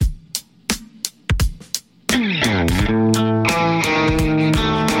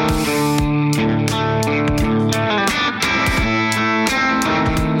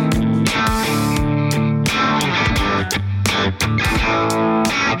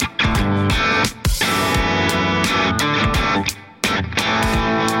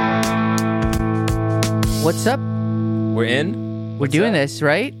What's up? We're in. We're doing this,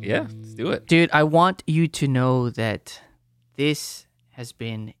 right? Yeah, let's do it. Dude, I want you to know that this has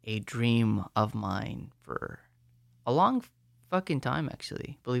been a dream of mine for a long fucking time,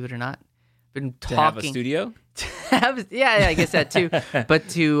 actually. Believe it or not. Been talking. To have a studio? Yeah, I guess that too. But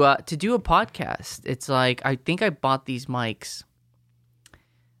to do a podcast, it's like, I think I bought these mics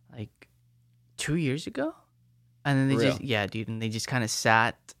like 2 years ago. And then and they just kind of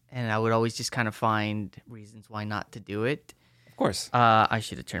sat, and I would always just kind of find reasons why not to do it. Of course. I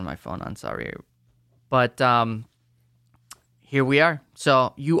should have turned my phone on, sorry. But here we are.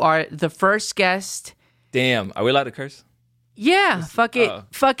 So you are the first guest. Damn. Are we allowed to curse? Yeah, fuck it.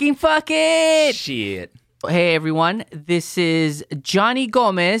 Fucking fuck it. Shit. Hey, everyone. This is Johnny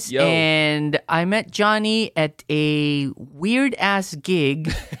Gomez. Yo. And I met Johnny at a weird-ass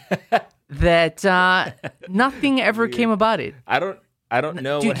gig that nothing ever came about it. I don't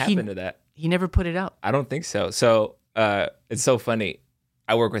know what happened to that. He never put it out. I don't think so. So it's so funny.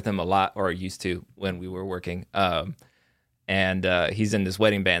 I work with him a lot, or used to when we were working. And he's in this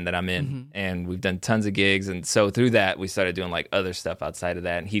wedding band that I'm in, and we've done tons of gigs. And so through that, we started doing like other stuff outside of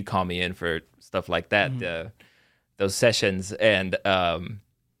that. And he'd call me in for stuff like that, those sessions. And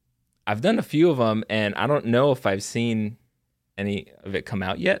I've done a few of them, and I don't know if I've seen any of it come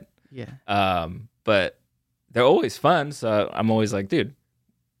out yet. Yeah. But they're always fun. So I'm always like, dude,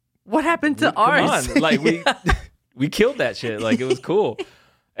 what happened to ours? Come on. Like we killed that shit. Like it was cool.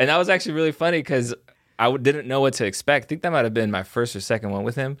 And that was actually really funny because I didn't know what to expect. I think that might have been my first or second one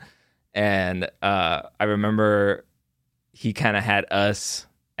with him. And I remember he kind of had us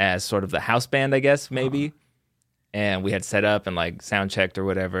as sort of the house band, I guess, maybe. And we had set up and like sound checked or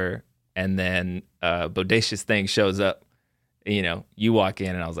whatever. And then Bodacious Thing shows up. You know, you walk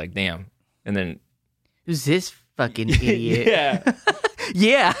in and I was like, damn. And then who's this fucking idiot? Yeah.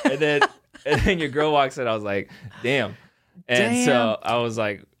 Yeah. And then your girl walks in. I was like, damn. And so I was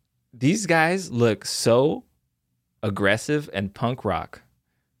like, these guys look so aggressive and punk rock,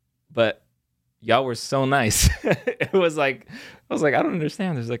 but y'all were so nice. It was like, I was like, I don't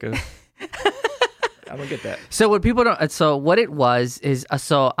understand. There's like I don't get that. So what people don't, so what it was is,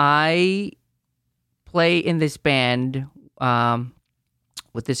 so I play in this band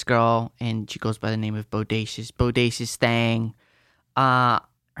with this girl, and she goes by the name of Bodacious Thing. Her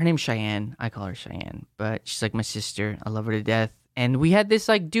name's Cheyenne. I call her Cheyenne, but she's like my sister. I love her to death. And we had this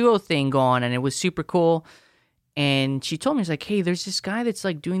like duo thing going, and it was super cool. And she told me, she's like, hey, there's this guy that's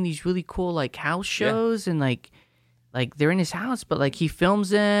like doing these really cool like house shows, and like they're in his house, but like he films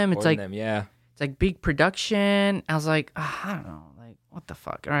them. It's like it's like big production. I was like, I don't know, like what the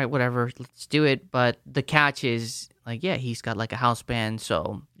fuck? All right, whatever, let's do it. But the catch is like, yeah, he's got like a house band,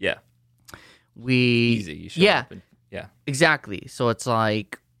 so yeah, easy. You show up and, yeah, exactly. So it's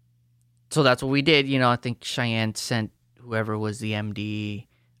like, so that's what we did. You know, I think Cheyenne sent whoever was the MD,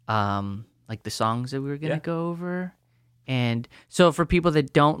 like the songs that we were going to go over. And so for people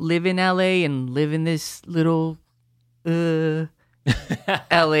that don't live in LA and live in this little LA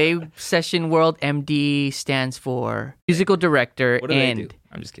session world, MD stands for musical director. What do they do?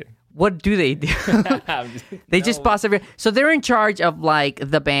 I'm just kidding. What do they do? Just boss everything. So they're in charge of like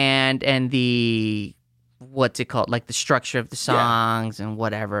the band and the, what's it called? Like the structure of the songs and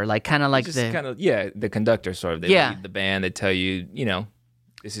whatever. Like kind of like the conductor sort of. They lead the band. They tell you, you know,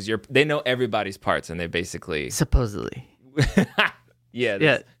 this is they know everybody's parts, and they basically supposedly.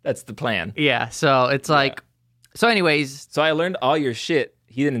 That's the plan. Yeah. So it's like, so anyways. So I learned all your shit.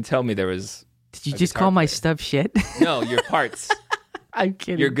 He didn't tell me there was. Did you just call my stuff shit? No, your parts. I'm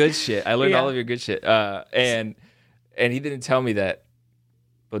kidding. Your good shit. I learned all of your good shit. And he didn't tell me that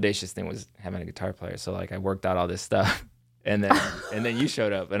Bodacious Thing was having a guitar player. So like I worked out all this stuff, and then you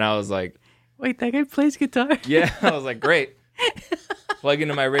showed up, and I was like, wait, that guy plays guitar? Yeah. I was like, great. Plug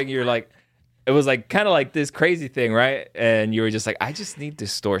into my rig. You're like, it was like kind of like this crazy thing, right? And you were just like, I just need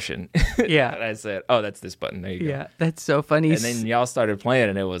distortion. Yeah. And I said, oh, that's this button. There you go. Yeah, that's so funny. And then y'all started playing,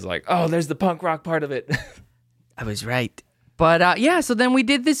 and it was like, oh, there's the punk rock part of it. I was right. But so then we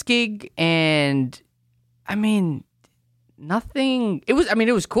did this gig, and I mean,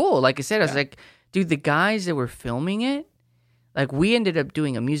 it was cool. Like I said, I was like, dude, the guys that were filming it, like we ended up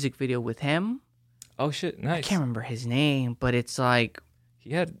doing a music video with him. Oh shit, nice. I can't remember his name, but it's like,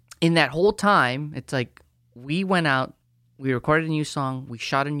 he had, in that whole time, it's like we went out, we recorded a new song, we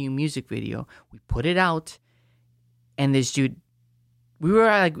shot a new music video, we put it out, and this dude, we were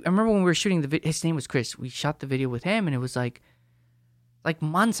like, I remember when we were shooting his name was Chris. We shot the video with him, and it was like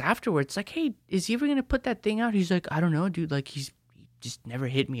months afterwards, like, hey, is he ever gonna put that thing out? He's like, I don't know, dude. Like he just never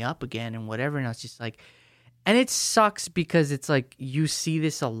hit me up again and whatever. And I was just like, and it sucks because it's like you see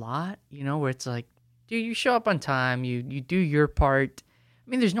this a lot, you know, where it's like, dude, you show up on time, you do your part. I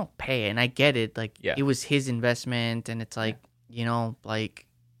mean, there's no pay, and I get it. Like, it was his investment, and it's like, you know, like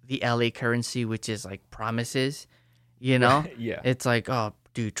the LA currency, which is like promises, you know? Yeah. It's like, oh,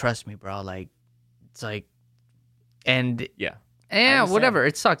 dude, trust me, bro. Like, it's like, and Yeah. whatever.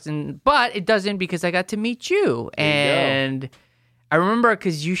 It sucks, but it doesn't because I got to meet you, and I remember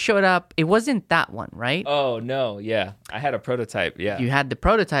because you showed up. It wasn't that one, right? Oh no, yeah. I had a prototype. Yeah. You had the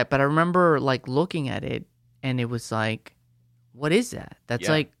prototype, but I remember like looking at it, and it was like, what is that? That's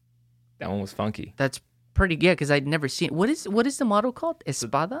like, that one was funky. that's pretty good because I'd never seen. What is the model called?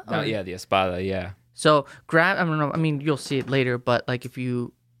 Espada? Oh yeah, the Espada. Yeah. So grab. I don't know. I mean, you'll see it later, but like if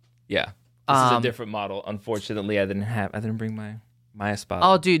you. Yeah. This is a different model. Unfortunately, I didn't bring my Espada.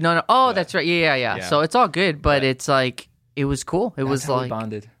 Oh, dude, no. Oh, that's right. Yeah. So it's all good, but it's like it was cool. It was how like we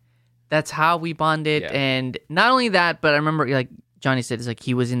bonded. That's how we bonded, and not only that, but I remember like Johnny said, it's like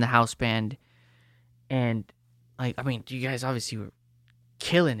he was in the house band, and like I mean, you guys obviously were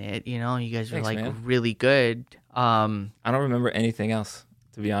killing it. You know, you guys were like really good. I don't remember anything else,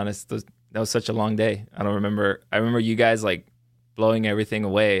 to be honest. That was such a long day. I don't remember. I remember you guys like blowing everything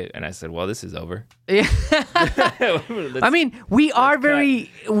away, and I said, well, this is over. Yeah. I mean, we are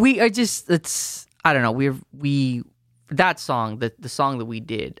just, it's, I don't know, that song, the song that we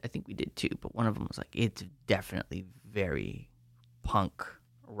did, I think we did two, but one of them was like, it's definitely very punk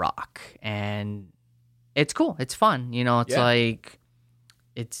rock, and it's cool, it's fun, you know, it's like,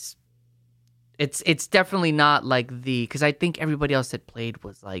 it's definitely not like because I think everybody else that played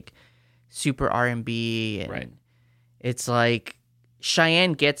was like super R&B, and it's like,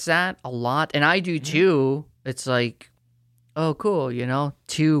 Cheyenne gets that a lot, and I do too. It's like, oh, cool, you know,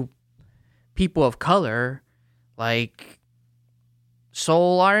 two people of color, like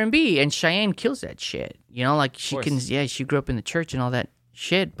soul R&B, and Cheyenne kills that shit. You know, like she grew up in the church and all that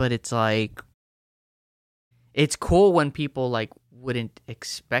shit, but it's like, it's cool when people like wouldn't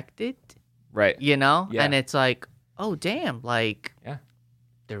expect it, right? You know, and it's like, oh damn, like,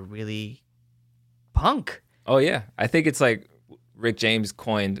 they're really punk. Oh yeah, I think it's like Rick James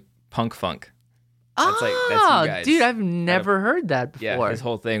coined punk funk. That's you guys. Dude, I've never heard that before. Yeah, his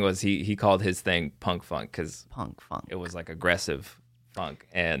whole thing was he called his thing punk funk because it was like aggressive funk,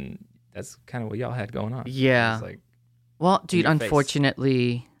 and that's kind of what y'all had going on. Yeah. Like, well, dude,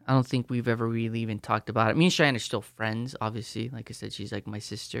 unfortunately, I don't think we've ever really even talked about it. Me and Cheyenne are still friends, obviously. Like I said, she's like my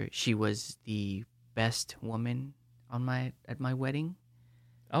sister. She was the best woman at my wedding.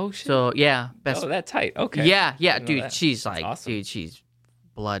 Oh shit! So yeah, best. Oh, that tight. Okay. Yeah, dude. She's like, awesome. Dude, she's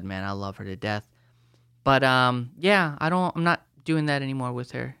blood, man. I love her to death. But I'm not doing that anymore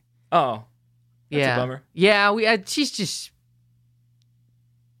with her. Oh, that's a bummer. Yeah, she's just,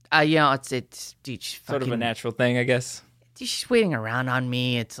 you know, it's dude, she's sort of a natural thing, I guess. Dude, she's waiting around on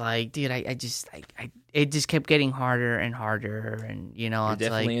me. It's like, dude, it just kept getting harder and harder, and you know, You're it's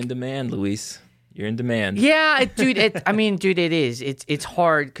definitely like, in demand, Luis. You're in demand. Yeah, dude. I mean, dude, it is. It's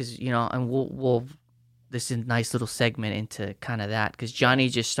hard because, you know, and we'll this is a nice little segment into kind of that because Johnny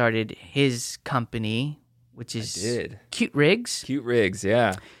just started his company, which is Cute Rigs. Cute Rigs,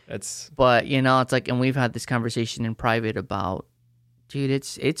 yeah. But you know, it's like, and we've had this conversation in private about, dude,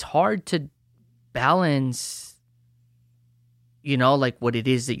 it's hard to balance, you know, like what it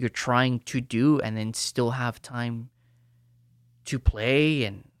is that you're trying to do, and then still have time to play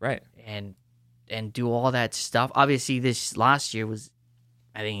and and do all that stuff. Obviously, this last year was,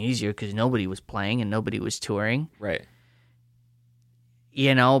 I think, easier because nobody was playing and nobody was touring. Right.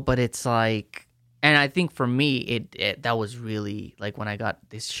 You know, but it's like, and I think for me, it that was really, like, when I got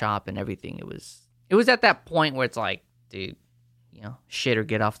this shop and everything, it was at that point where it's like, dude, you know, shit or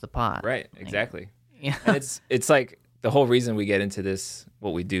get off the pot. Right, like, exactly. Yeah. And it's like the whole reason we get into this,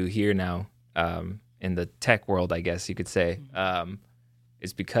 what we do here now, in the tech world, I guess you could say,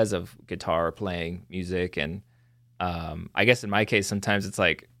 is because of guitar playing, music, and I guess in my case, sometimes it's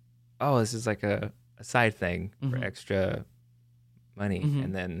like, oh, this is like a side thing for extra money,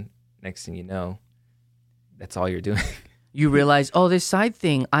 and then next thing you know, that's all you're doing. You realize, oh, this side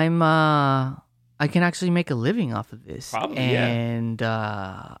thing, I can actually make a living off of this. Probably, and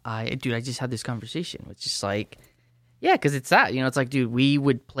I just had this conversation, which is like, yeah, because it's that, you know, it's like, dude, we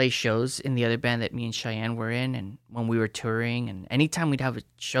would play shows in the other band that me and Cheyenne were in, and when we were touring, and anytime we'd have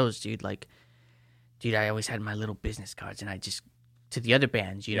shows, dude, like, dude, I always had my little business cards, and I just, to the other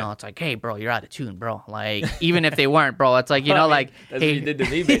bands, you know, it's like, hey, bro, you're out of tune, bro. Like, even if they weren't, bro, it's like, you know, like, that's hey, what you did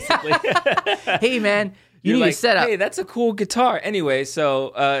to me, basically. Hey, man, you You're need like, to set up. Hey, that's a cool guitar. Anyway,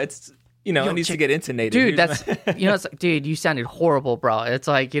 so it's, you know, it needs to get intonated. Dude, that's, you know, it's like, dude, you sounded horrible, bro. It's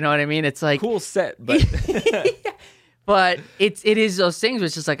like, you know what I mean? It's like, cool set, but but it is those things where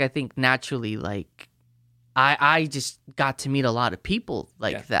it's just like, I think naturally, like, I just got to meet a lot of people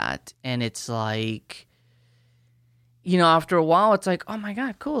like Yeah. that. And it's like, you know, after a while, it's like, oh my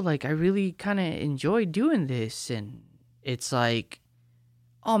God, cool. Like, I really kind of enjoy doing this. And it's like,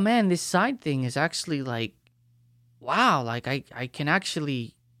 oh man, this side thing is actually like, wow, like I can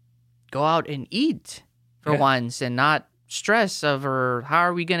actually go out and eat for Yeah. once and not stress over how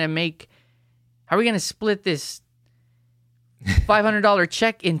are we going to split this $500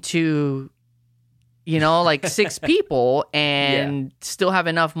 check into, you know, like 6 people and still have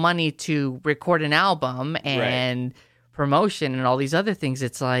enough money to record an album and promotion and all these other things.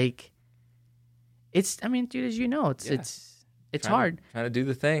 It's like, I mean, dude, as you know, it's hard. Trying to do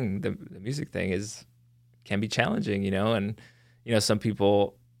the thing, the music thing can be challenging, you know, and you know, some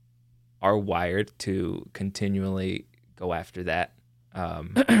people are wired to continually go after that.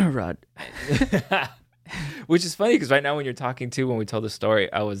 Rod. Which is funny because right now when we told the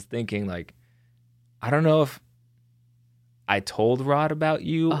story, I was thinking like, I don't know if I told Rod about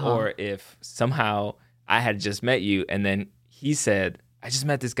you or if somehow I had just met you and then he said, I just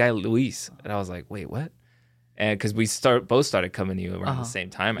met this guy Luis. And I was like, wait, what? And because we both started coming to you around the same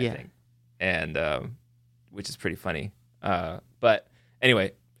time, I think. And which is pretty funny. But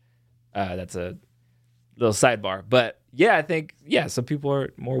anyway, that's a little sidebar. But yeah, I think, some people are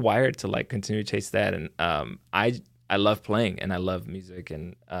more wired to like continue to chase that. And I love playing and I love music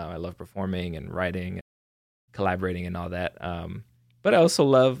and I love performing and writing and collaborating and all that. But I also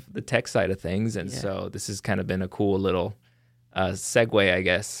love the tech side of things. And so this has kind of been a cool little segue, I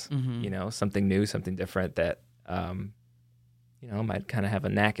guess, you know, something new, something different that, you know, might kind of have a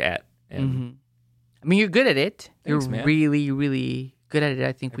knack at. And I mean, you're good at it. Thanks, You're man. really, really good at it.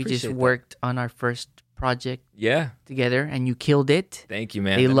 I think we just appreciate that. worked on our first project Yeah. together and you killed it. Thank you,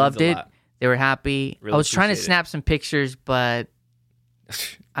 man. They That means loved a it. lot. They were happy. Really I was trying to appreciate it. snap some pictures, but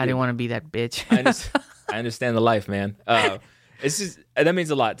I didn't want to be that bitch. I understand the life, man. It's just that means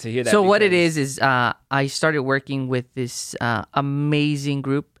a lot to hear that. So what it because- is I started working with this amazing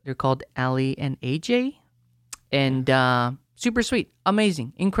group. They're called Ali and AJ, and super sweet,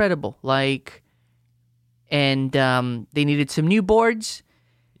 amazing, incredible. Like, and they needed some new boards.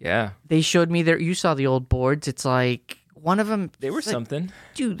 Yeah, They showed me you saw the old boards. It's like one of them. they were like, something.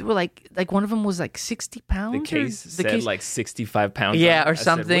 dude. They were like one of them was like 60 pounds. The case said like 65 pounds. Yeah, on it. or I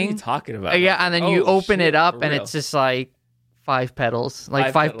said, what are something. you talking about? Yeah, Like, and then you oh, open shit, it up, for and real. it's just like 5 pedals, like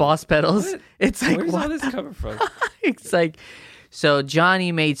 5 5 pedals. boss pedals. What? It's like Where's what all this coming from? it's like, so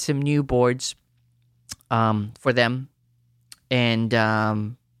Johnny made some new boards for them, and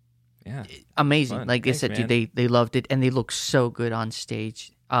Yeah, amazing. Fun. Like I Thanks, said, man. dude, they loved it, and they look so good on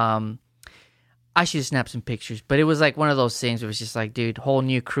stage. I should have snapped some pictures, but it was like one of those things where it was just like, dude, whole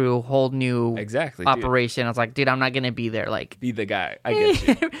new crew, whole new exactly. Dude. operation. I was like, dude, I'm not gonna be there. Like, Be the guy. I get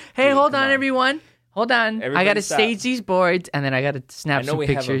you. hey, Dude, hold come on, on. everyone. Hold on. I Everybody got to stop. stage these boards, and then I got to snap I know some we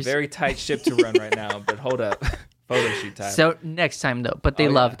pictures. have a very tight ship to run right now, but hold up, photo shoot time. So next time though, but they Oh,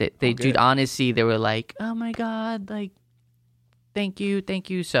 yeah. loved it. They, Oh, good. dude, honestly, they were like, "Oh my god, like, thank you."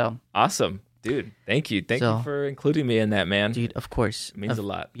 So, Awesome, dude. Thank you So- for including me in that, man. dude, of course, It means a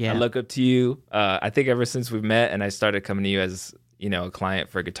lot. yeah. I look up to you. I think ever since we've met and I started coming to you as, you know, a client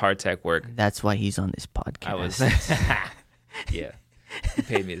for guitar tech work, That's why he's on this podcast. I was, yeah, you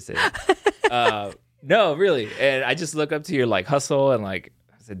paid me to say that. No, really. And I just look up to your like hustle and like,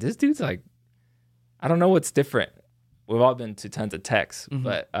 I said, this dude's like, I don't know what's different. We've all been to tons of techs, Mm-hmm.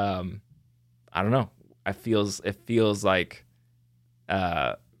 but I don't know. It feels like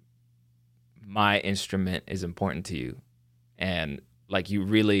my instrument is important to you. And like you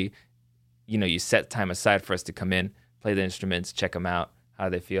really, you know, you set time aside for us to come in, play the instruments, check them out. How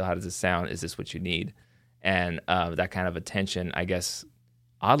do they feel? How does it sound? Is this what you need? And that kind of attention, I guess,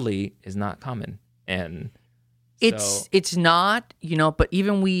 oddly, is not common. And so, It's not, you know, but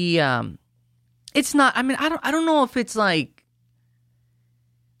even we it's not. I mean, I don't know if it's like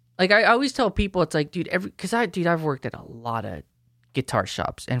I always tell people it's like, dude, I've worked at a lot of guitar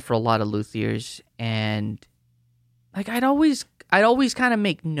shops and for a lot of luthiers, and like I'd always kind of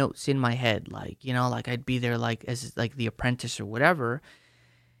make notes in my head, like, you know, like I'd be there like as like the apprentice or whatever,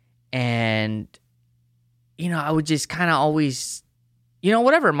 and you know, I would just kind of always, you know,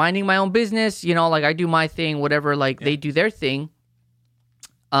 whatever, minding my own business, you know, like I do my thing, whatever, like they do their thing.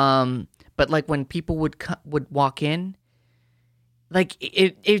 But like when people would walk in, like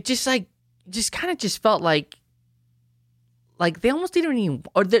it just like just kind of just felt like they almost didn't even,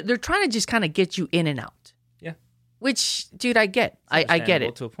 or they're trying to just kind of get you in and out. Yeah. Which, dude, I get. I get understandable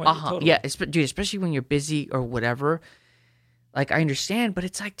it. to a point, totally. Yeah, dude, especially when you're busy or whatever. Like I understand, but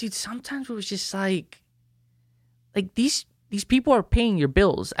it's like, dude, sometimes it was just like these people are paying your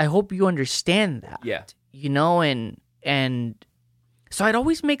bills. I hope you understand that. Yeah. you know, and so I'd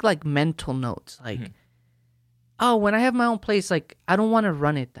always make like mental notes, like, oh, when I have my own place, like I don't want to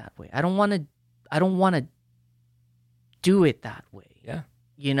run it that way. I don't want to do it that way. Yeah.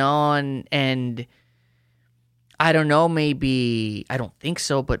 You know, and I don't know, maybe, I don't think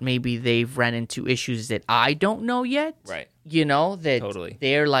so, but maybe they've ran into issues that I don't know yet. Right. You know, that Totally.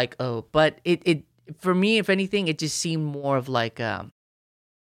 they're like, oh, but it for me, if anything, it just seemed more of like,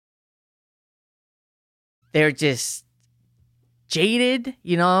 they're just jaded,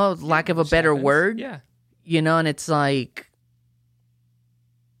 you know, lack of a Which better happens. word. Yeah. You know, and it's like,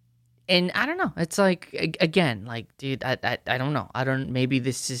 and I don't know. It's like, again, like, dude, I don't know. Maybe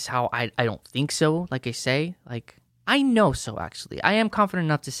this is how I don't think so. Like I say, like, I know so actually. I am confident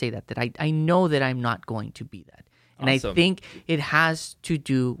enough to say that I know that I'm not going to be that. And Awesome. I think it has to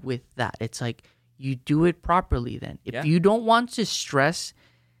do with that. It's like, you do it properly then. If you don't want to stress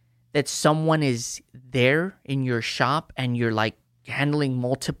that someone is there in your shop and you're like handling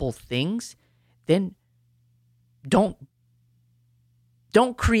multiple things, then don't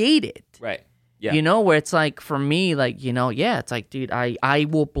create it. Right. Yeah. You know, where it's like, for me, like, you know, yeah, it's like, dude, I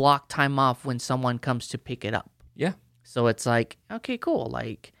will block time off when someone comes to pick it up. Yeah. So it's like, okay, cool.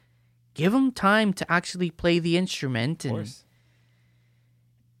 Like, give them time to actually play the instrument. Of And, course.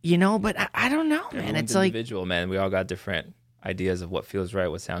 you know, but I don't know, man. Everyone's It's like, individual, man. We all got different ideas of what feels right,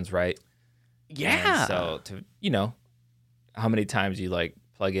 what sounds right. yeah. And so to, you know, how many times you like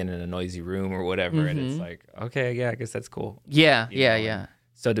plug in a noisy room or whatever, and it's like, okay, yeah, I guess that's cool. Yeah, You yeah, know, yeah.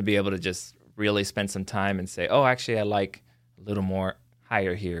 So to be able to just really spend some time and say, oh, actually, I like a little more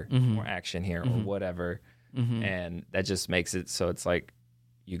higher here, more action here, or whatever. And that just makes it so it's like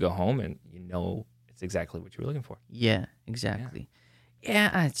you go home and you know it's exactly what you're looking for. Yeah, exactly. Yeah,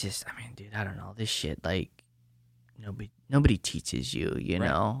 I mean, dude, I don't know. This shit, like, nobody teaches you, you Right.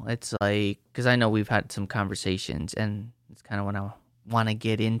 know? It's like, because I know we've had some conversations, and it's kind of what I want to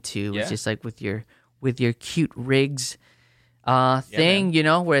get into. Yeah. It's just like with your cute rigs thing, man. you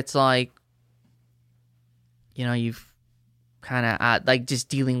know, where it's like, you know, you've kind of like just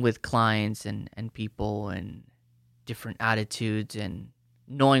dealing with clients and people and different attitudes and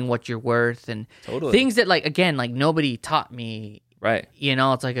knowing what you're worth and Totally. things that, like, again, like nobody taught me. Right. You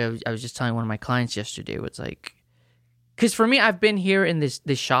know, it's like I was just telling one of my clients yesterday. It's like, because for me, I've been here in this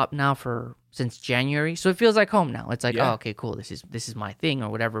shop now since January, so it feels like home now. It's like, Yeah. oh, okay, cool. This is my thing or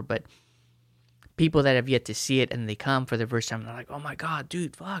whatever. But people that have yet to see it and they come for the first time, they're like, oh my god,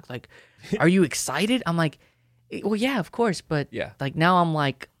 dude, fuck! Like, are you excited? I'm like, well, yeah, of course. But Yeah. like now, I'm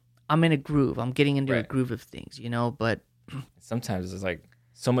like, I'm in a groove. I'm getting into a Right. groove of things, you know. But Sometimes it's like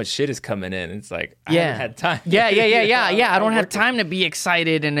so much shit is coming in. It's like, I Yeah. haven't had time. Yeah. You know, I don't I'm have working. time to be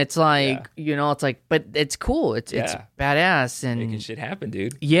excited, and it's like, you know, it's like, but it's cool. It's Yeah. badass, Making and shit happen,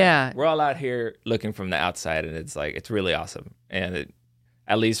 dude. yeah, We're all out here looking from the outside, and it's like, it's really awesome. And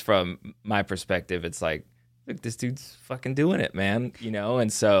at least from my perspective, it's like, look, this dude's fucking doing it, man. You know?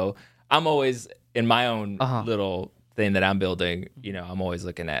 And so I'm always in my own little thing that I'm building, you know, I'm always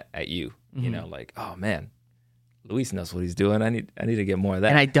looking at you, you know, like, oh man, Luis knows what he's doing. I need to get more of that.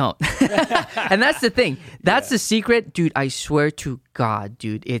 and I don't. And that's the thing. That's the secret, dude. I swear to God,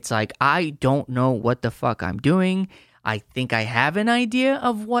 dude. It's like, I don't know what the fuck I'm doing. I think I have an idea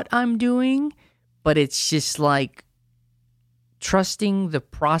of what I'm doing, but it's just like trusting the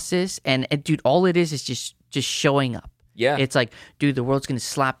process. And dude, all it is just showing up. Yeah. It's like, dude, the world's gonna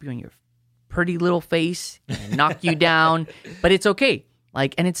slap you in your pretty little face and knock you down, but it's okay.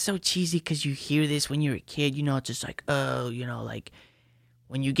 Like, and it's so cheesy because you hear this when you're a kid, you know, it's just like, oh, you know, like,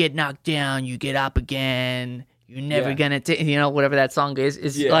 when you get knocked down, you get up again. You're never gonna, you know, whatever that song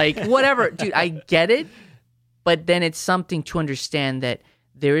is like, whatever, dude. I get it, but then it's something to understand that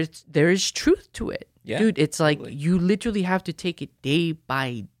there is truth to it, dude. It's like you literally have to take it day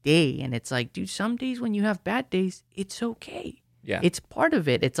by day, and it's like, dude, some days when you have bad days, it's okay. Yeah. It's part of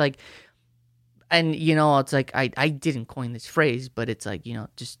it. It's like, and you know, it's like I didn't coin this phrase, but it's like, you know,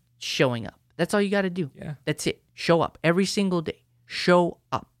 just showing up. That's all you got to do. Yeah. That's it. Show up every single day. Show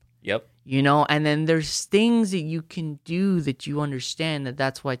up. Yep. You know, and then there's things that you can do that you understand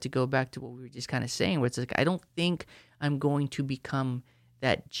that's why, to go back to what we were just kind of saying, where it's like, I don't think I'm going to become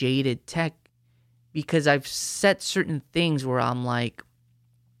that jaded tech because I've set certain things where I'm like,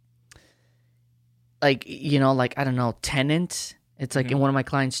 you know, like, I don't know, Tenant. It's like, and one of my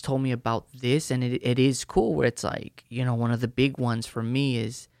clients told me about this, and it is cool, where it's like, you know, one of the big ones for me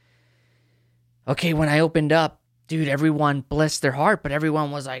is, okay, when I opened up, dude, everyone blessed their heart, but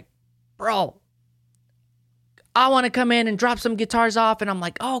everyone was like, bro, I want to come in and drop some guitars off. And I'm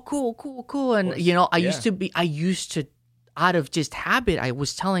like, oh, cool. And, you know, I used to out of just habit, I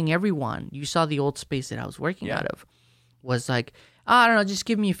was telling everyone, you saw the old space that I was working out of, was like, oh, I don't know, just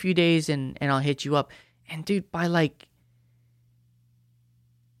give me a few days and I'll hit you up. And dude, by like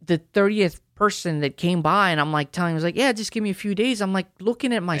the 30th person that came by and I'm like telling him, I was like, yeah, just give me a few days. I'm like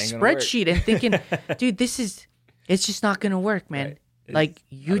looking at my spreadsheet and thinking, dude, it's just not going to work, man. Right. Like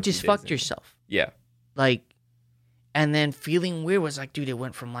you just fucked yourself. Yeah. Like, and then feeling weird was like, dude, it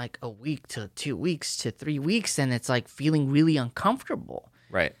went from like a week to 2 weeks to 3 weeks. And it's like feeling really uncomfortable.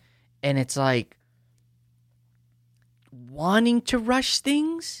 Right. And it's like wanting to rush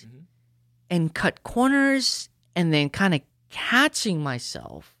things and cut corners and then kind of catching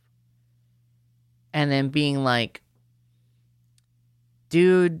myself and then being like,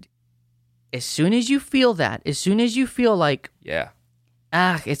 dude, as soon as you feel that, as soon as you feel like,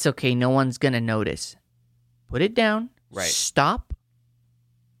 it's okay, no one's going to notice, put it down, stop,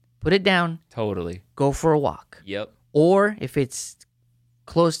 put it down, totally, go for a walk. Yep. Or if it's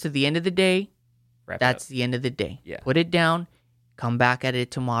close to the end of the day, that's the end of the day. Yeah. Put it down, come back at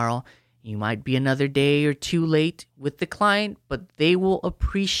it tomorrow. You might be another day or two late with the client, but they will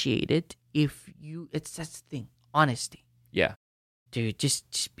appreciate it if you, that's the thing, honesty. Yeah. Dude,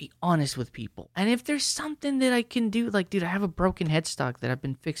 just be honest with people. And if there's something that I can do, like, dude, I have a broken headstock that I've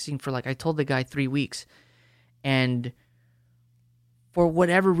been fixing for, like, I told the guy 3 weeks. And for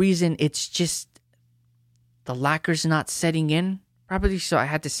whatever reason, it's just the lacquer's not setting in properly. So I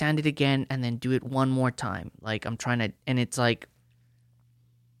had to sand it again and then do it one more time. Like, I'm trying to, and it's like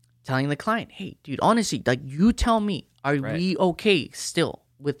telling the client, hey, dude, honestly, like, you tell me, are we okay still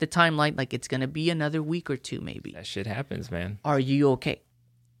with the timeline? Like, it's going to be another week or two, maybe. That shit happens, man. Are you okay?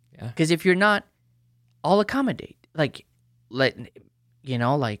 Yeah. Because if you're not, I'll accommodate. Like, like,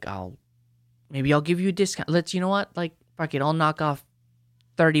 maybe I'll give you a discount. You know what? Like, fuck it, I'll knock off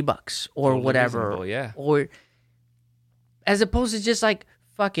 $30 or Totally whatever. reasonable, yeah. Or as opposed to just like,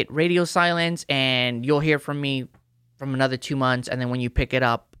 fuck it, radio silence, and you'll hear from me from another 2 months, and then when you pick it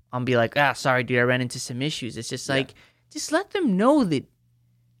up, I'll be like, sorry, dude, I ran into some issues. It's just like, just let them know that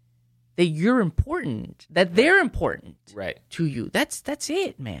you're important, that they're important to you. That's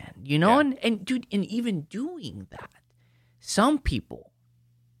it, man. You know, and dude, and even doing that, some people,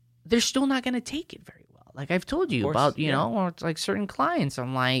 they're still not going to take it very well. Like I've told you about, you know, or it's like certain clients.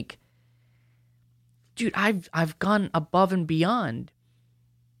 I'm like, dude, I've gone above and beyond,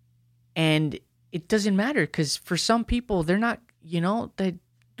 and it doesn't matter because for some people, they're not, you know,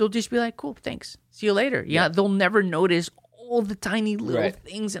 they'll just be like, cool, thanks, see you later. Yeah, they'll never notice all the tiny little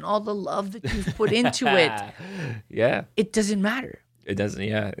things and all the love that you've put into it. Yeah. It doesn't matter. It doesn't.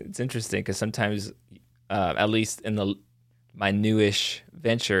 Yeah. It's interesting because sometimes, at least in my newish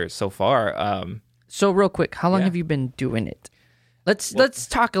venture so far. So real quick, how long have you been doing it? Let's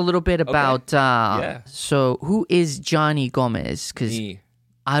talk a little bit about, so who is Johnny Gomez? Because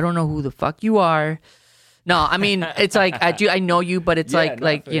I don't know who the fuck you are. No, I mean, it's like, I know you, but it's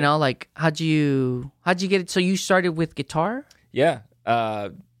you know, like, how'd you get it? So you started with guitar? Yeah. I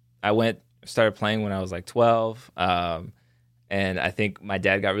started playing when I was like 12. And I think my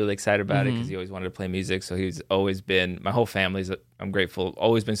dad got really excited about it because he always wanted to play music. So he's always been, my whole family's, I'm grateful,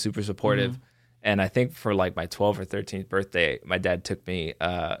 always been super supportive. And I think for like my 12th or 13th birthday, my dad took me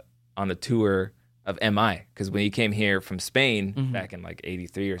on the tour of MI. Because when he came here from Spain back in like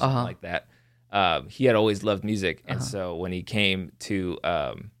 83 or something like that, he had always loved music. And so when he came to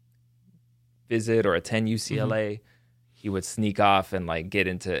visit or attend UCLA, he would sneak off and like get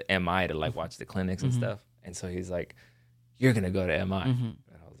into MI to like watch the clinics and stuff. And so he's like, you're going to go to MI. And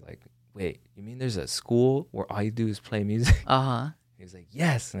I was like, wait, you mean there's a school where all you do is play music? He was like,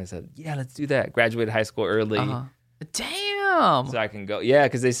 yes. And I said, yeah, let's do that. Graduated high school early. Damn. So I can go. Yeah,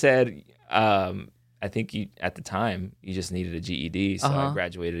 because they said, I think at the time, you just needed a GED. So I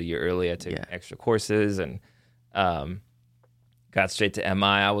graduated a year early. I took extra courses and got straight to MI.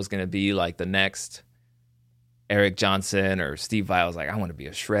 I was going to be like the next Eric Johnson or Steve Vai. I was like, I want to be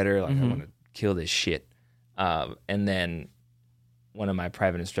a shredder. Like, I want to kill this shit. And then one of my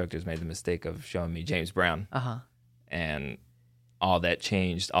private instructors made the mistake of showing me James Brown. And all that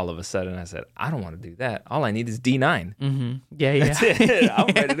changed all of a sudden. I said, I don't want to do that. All I need is D9. That's it. I'm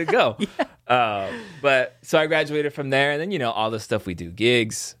ready to go. But so I graduated from there. And then, you know, all the stuff we do,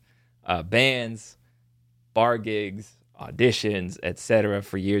 gigs, bands, bar gigs, auditions, etc.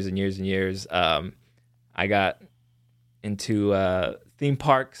 for years and years and years. I got into theme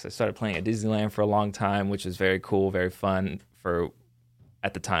parks. I started playing at Disneyland for a long time, which was very cool, very fun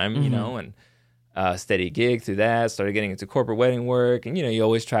at the time, you know, and steady gig through that. Started getting into corporate wedding work, and you know, you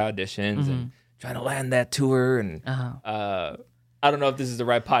always try auditions and trying to land that tour. And I don't know if this is the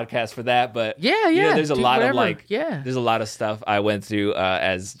right podcast for that, but Yeah, you know, yeah, there's a dude, lot whatever. of like, Yeah. there's a lot of stuff I went through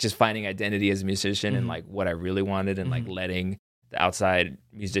as just finding identity as a musician and like what I really wanted and like letting the outside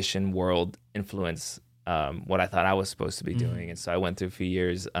musician world influence what I thought I was supposed to be doing. And so I went through a few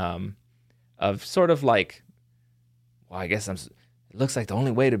years of sort of like, well, I guess it looks like the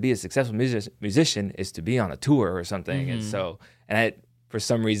only way to be a successful musician is to be on a tour or something. And so, and I, for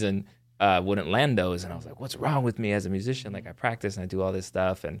some reason, wouldn't land those. And I was like, what's wrong with me as a musician? Like I practice and I do all this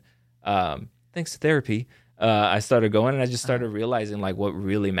stuff. And thanks to therapy, I started going and I just started realizing like what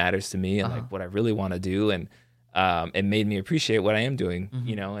really matters to me and like what I really want to do. And it made me appreciate what I am doing,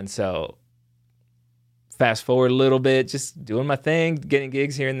 you know? And so fast forward a little bit, just doing my thing, getting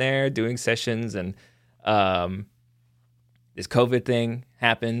gigs here and there, doing sessions. And this COVID thing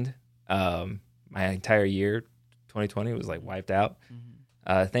happened. My entire year, 2020, was like wiped out.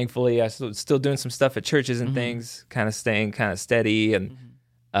 Thankfully, I still doing some stuff at churches and things, kind of staying kind of steady and,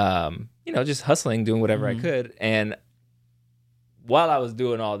 you know, just hustling, doing whatever I could. And while I was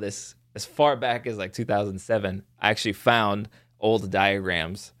doing all this, as far back as like 2007, I actually found old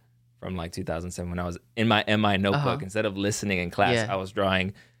diagrams from like 2007 when I was in my MI notebook. Instead of listening in class, I was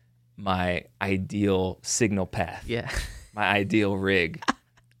drawing my ideal signal path, my ideal rig,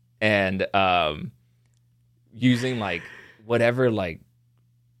 and using like whatever, like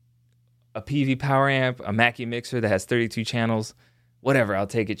a PV power amp, a Mackie mixer that has 32 channels, whatever, I'll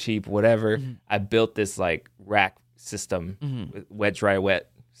take it cheap, whatever. I built this like rack system, with wet, dry, wet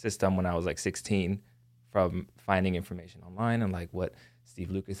system when I was like 16 from finding information online and like what Steve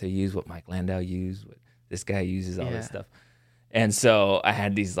Lukather used, what Mike Landau used, what this guy uses, all this stuff. And so I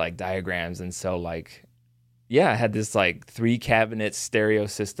had these like diagrams. And so like, yeah, I had this like 3 cabinet stereo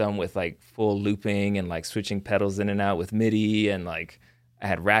system with like full looping and like switching pedals in and out with MIDI, and like I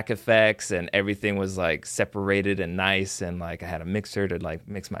had rack effects and everything was like separated and nice, and like I had a mixer to like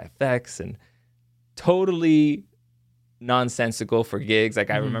mix my effects, and totally nonsensical for gigs. Like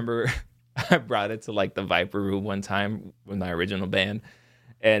I remember I brought it to like the Viper Room one time with my original band,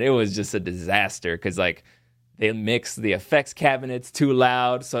 and it was just a disaster because like they mixed the effects cabinets too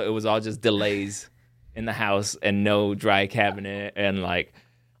loud, so it was all just delays in the house and no dry cabinet, and like,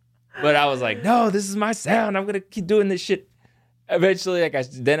 but I was like, no, this is my sound, I'm gonna keep doing this shit. Eventually, like I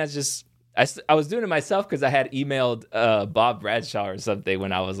was doing it myself because I had emailed Bob Bradshaw or something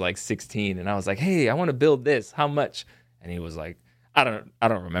when I was like 16, and I was like, hey, I want to build this, how much? And he was like, I don't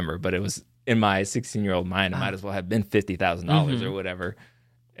remember, but it was in my 16-year-old mind, it might as well have been $50,000 or whatever.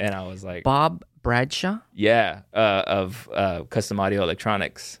 And I was like, Bob Bradshaw? Yeah, of Custom Audio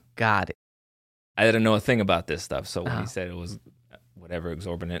Electronics. Got it. I didn't know a thing about this stuff, so when he said it was whatever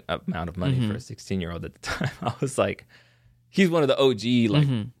exorbitant amount of money for a 16-year-old at the time, I was like, he's one of the OG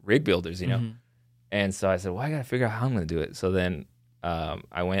like rig builders, you know? And so I said, well, I got to figure out how I'm going to do it. So then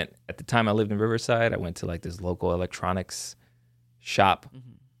I went, at the time I lived in Riverside, I went to like this local electronics shop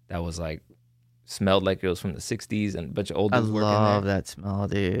that was like, smelled like it was from the 60s, and a bunch of old dudes working there. I love that smell,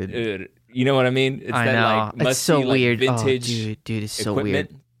 dude. You know what I mean? It's I that know. like musty, it's so like, weird. vintage Dude, it's so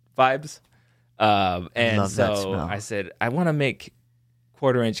equipment weird. vibes. And love that so smell. I said, I want to make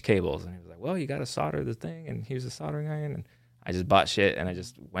 1/4-inch cables. And he was like, well, you got to solder the thing. And here's a soldering iron. And I just bought shit and I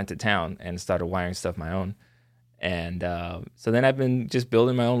just went to town and started wiring stuff my own. And so then I've been just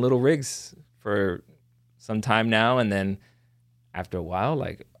building my own little rigs for some time now. And then after a while,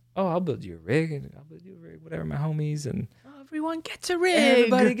 like, oh, I'll build you a rig, and I'll build you a rig, whatever, my homies. And Everyone gets a rig.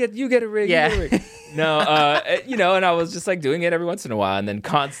 everybody you get a rig. Yeah. You get a rig. No, you know, and I was just like doing it every once in a while, and then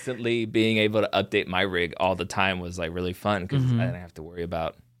constantly being able to update my rig all the time was like really fun because I didn't have to worry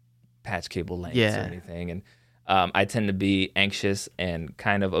about patch cable lengths or anything. And I tend to be anxious and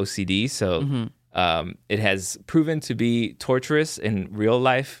kind of OCD, so it has proven to be torturous in real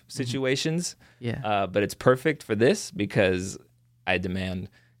life situations. Yeah. But it's perfect for this because I demand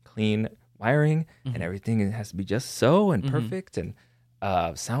clean wiring and everything. It has to be just so and perfect and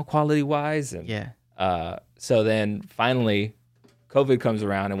sound quality wise. And so then finally COVID comes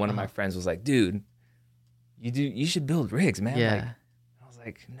around, and one of my friends was like, dude, you should build rigs, man. Yeah. Like, I was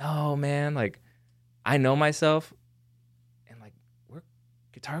like, no, man, like I know myself, and like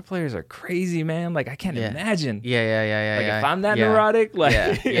guitar players are crazy, man. Like I can't imagine. Yeah. Like if I'm that neurotic,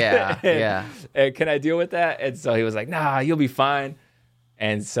 like yeah. and can I deal with that? And so he was like, nah, you'll be fine.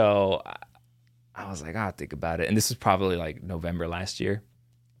 And so I was like, I'll think about it. And this was probably like November last year.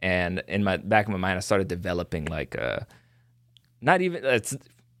 And in my back of my mind, I started developing like not even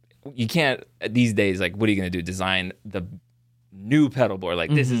you can't these days, like, what are you gonna do? Design the new pedal board?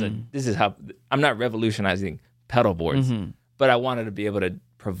 Like this is how I'm not revolutionizing pedal boards, but I wanted to be able to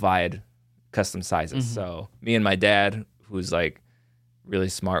provide custom sizes. So me and my dad, who's like really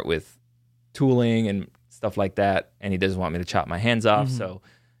smart with tooling and stuff like that, and he doesn't want me to chop my hands off. So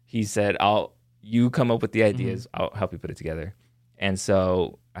he said, you come up with the ideas, I'll help you put it together. And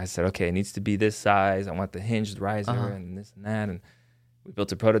so I said, okay, it needs to be this size. I want the hinged riser and this and that. And we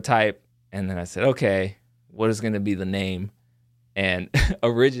built a prototype. And then I said, okay, what is going to be the name? And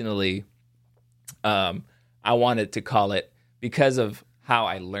originally, I wanted to call it, because of how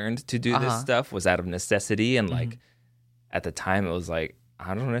I learned to do this stuff was out of necessity. And like at the time, it was like,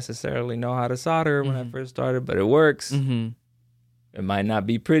 I don't necessarily know how to solder when I first started, but it works. It might not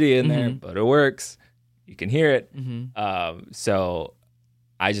be pretty in there, but it works. You can hear it. So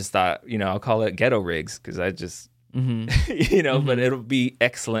I just thought, I'll call it Ghetto Rigs, because I just, but it'll be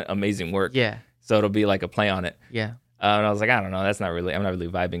excellent, amazing work. Yeah. So it'll be like a play on it. Yeah. And I was like, I don't know. I'm not really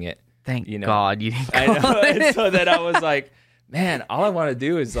vibing it. Thank God you didn't I know. call it. And so then I was like, man, all I want to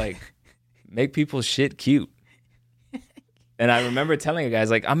do is like make people's shit cute. And I remember telling you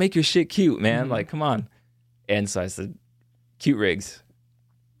guys, like, I'll make your shit cute, man. Like, come on. And so I said, Cute Rigs,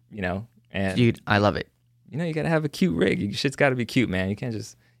 and Dude, I love it. You got to have a cute rig. Your shit's got to be cute, man. You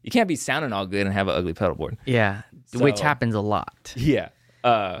can't be sounding all good and have an ugly pedal board. Yeah. Which happens a lot. Yeah.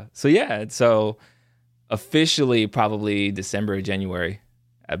 So officially probably December or January,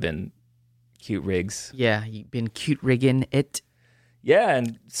 I've been Cute Rigs. Yeah, you've been cute rigging it. Yeah,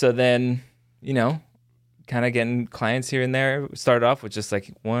 and so then, kind of getting clients here and there. Started off with just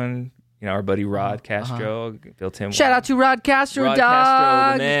like one, our buddy Rod Castro, built him. Shout out to Rod Castro, Rod dog.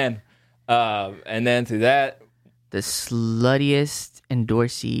 Castro, the man. And then through that, the sluttiest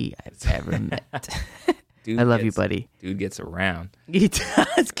endorsee I've ever met. I love you, buddy. Dude gets around. He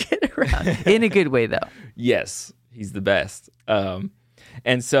does get around. In a good way, though. Yes, he's the best.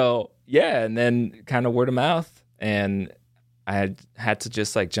 And so, and then kind of word of mouth. And I had to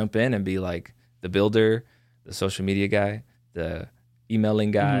just like jump in and be like the builder, the social media guy, the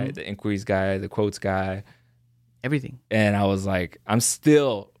emailing guy, the inquiries guy, the quotes guy. Everything. And I was like, I'm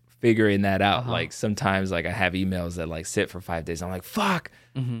still figuring that out. Like sometimes like I have emails that like sit for 5 days. I'm like, fuck,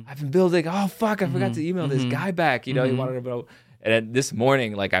 I've been building. Oh, fuck, I forgot to email this guy back. He wanted to know. And then this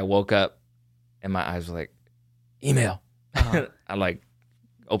morning, like I woke up and my eyes were like, email. I like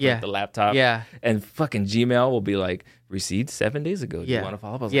open up the laptop. Yeah. And fucking Gmail will be like, received 7 days ago. Do you want to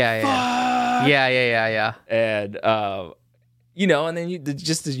follow up? I was like, fuck. Yeah. And, and then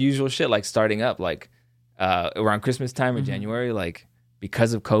just the usual shit, like starting up, like around Christmas time or January, like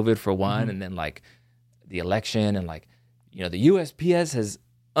because of COVID for one, and then like the election and like, the USPS has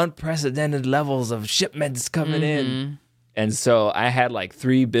unprecedented levels of shipments coming in. And so I had like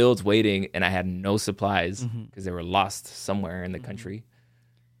 3 builds waiting and I had no supplies because they were lost somewhere in the country.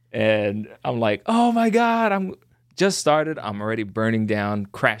 And I'm like, oh my God, I'm just started. I'm already burning down,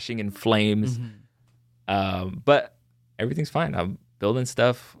 crashing in flames. But everything's fine. I'm building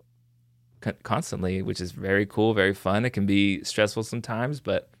stuff constantly, which is very cool, very fun. It can be stressful sometimes,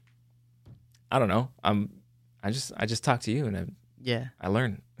 but I don't know. I just talk to you and I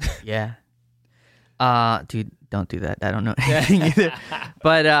learn. Yeah. Dude, don't do that. I don't know anything either.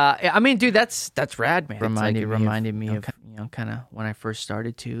 But I mean, dude, that's rad, man. Reminded me of kind of when I first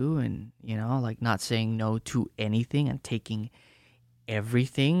started too, and like not saying no to anything and taking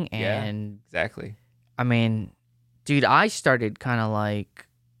everything. And exactly. I mean, dude, I started kind of like.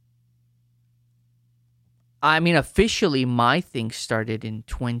 I mean, officially, my thing started in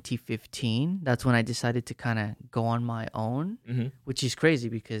 2015. That's when I decided to kind of go on my own, which is crazy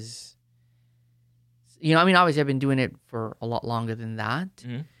because, I mean, obviously I've been doing it for a lot longer than that.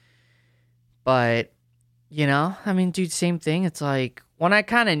 But, I mean, dude, same thing. It's like when I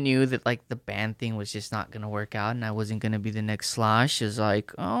kind of knew that like the band thing was just not going to work out and I wasn't going to be the next Slash, is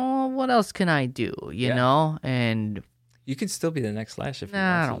like, oh, what else can I do, you know? And you can still be the next Slash if you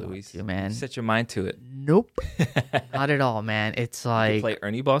I want don't to, Luis. want to, man. Set your mind to it. Nope. Not at all, man. It's like... You play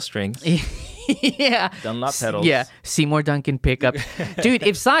Ernie Ball strings. Yeah. Dunlop pedals. Yeah. Seymour Duncan pickup. Dude,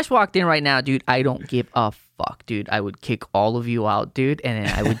 if Slash walked in right now, dude, I don't give a fuck, dude. I would kick all of you out, dude, and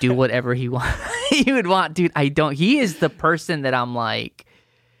I would do whatever he would want, dude. I don't... He is the person that I'm like...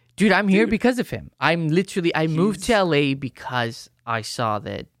 Dude, I'm here because of him. I moved to LA because I saw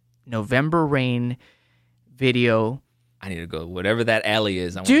that November Rain video... I need to go whatever that alley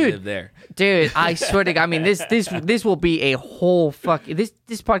is. I want Dude, to live there. Dude, I swear to God, I mean this will be a whole this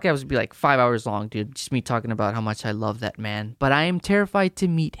podcast will be like 5 hours long, dude. Just me talking about how much I love that man. But I am terrified to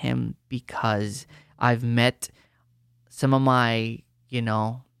meet him because I've met some of my,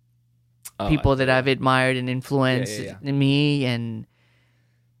 people that I've admired and influenced in me, and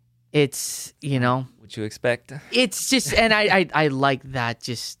it's, What you expect? It's just, and I like that.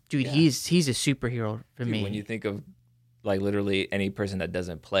 Just, dude, he's a superhero for me. When you think of like literally any person that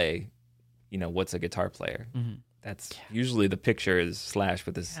doesn't play, what's a guitar player? Mm-hmm. That's usually the picture is Slash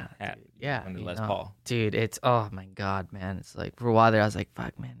with his hat. Dude. Yeah, on the Les Paul. Dude, it's oh my god, man. It's like for a while there, I was like,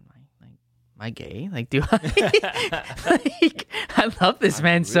 fuck, man, am I gay? Like, do I? Like, I love this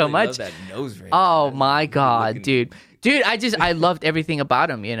man so really much. love that nose ring. Oh man. my god, Looking- dude, I loved everything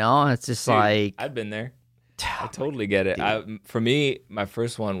about him. It's just Dude, like, I've been there. I totally get it. For me, my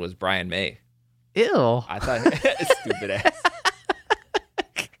first one was Brian May. ew. I thought stupid ass.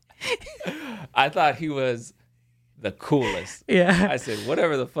 I thought he was the coolest. Yeah, I said,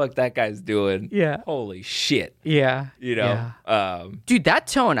 whatever the fuck that guy's doing. yeah, Holy shit. yeah. Yeah. Dude, that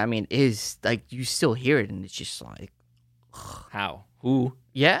tone, I mean, is like you still hear it, and it's just like, How? Who?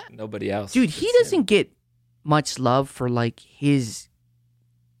 yeah, Nobody else. dude. He Just him. doesn't get much love for like his,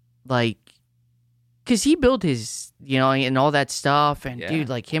 like, cause he built his, and all that stuff, and Yeah. dude,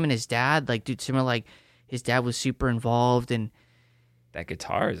 like him and his dad, like, dude, similar, like his dad was super involved, and That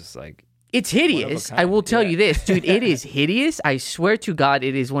guitar is like, it's hideous. kind, I will tell yeah. you this, dude. It is hideous. I swear to God,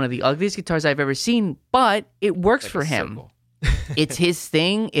 it is one of the ugliest guitars I've ever seen. But it works like for a him. circle. It's his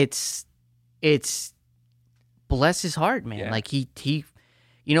thing. It's bless his heart, man. Yeah. Like he,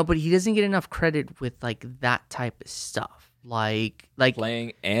 but he doesn't get enough credit with like that type of stuff. Like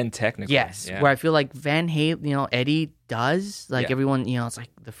Playing and technical. yes, Yeah. where I feel like Van Halen, Eddie does. Like Yeah. everyone, it's like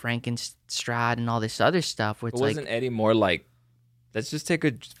the Frankenstrat and all this other stuff. Where it's But like, wasn't Eddie more like, let's just take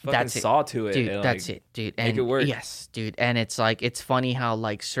a fucking That's it. saw to it. dude, and, that's like, it, dude. make And it work. yes, dude. And it's like it's funny how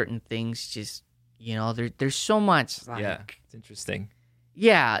like certain things just there's so much like Yeah. It's interesting.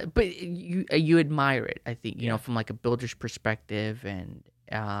 yeah, but you admire it. I think Yeah. from like a builder's perspective and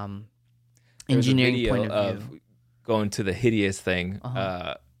There was a engineering video point of view. going to the hideous thing,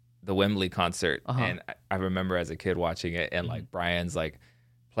 Uh-huh. the Wembley concert, Uh-huh. and I remember as a kid watching it, and Mm-hmm. like Brian's like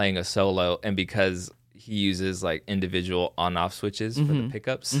playing a solo, and because he uses like individual on-off switches for the Mhm.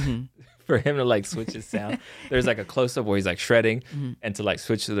 pickups, Mhm. for him to like switch his sound. There's like a close-up where he's like shredding, Mhm. and to like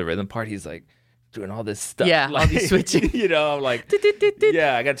switch to the rhythm part, he's like doing all this stuff. Yeah, all like, these switching. I'm like,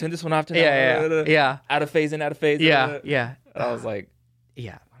 yeah, I gotta turn this one off. Yeah. Out of phase in, out of phase. Yeah. Yeah. I was like,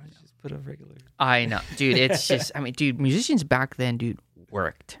 Yeah. why don't you just put a regular? I know, dude. It's just, I mean, dude, musicians back then, dude,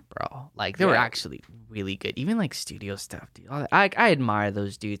 worked, bro. Like they were Yeah. actually really good. Even like studio stuff, dude. I admire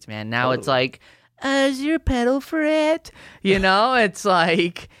those dudes, man. Now it's Totally. like, is there a pedal for it? It's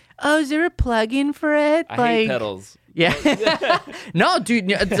like, oh, is there a plug-in for it? I like, hate pedals. Yeah. No, dude.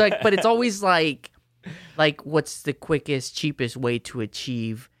 It's like, but it's always like, what's the quickest, cheapest way to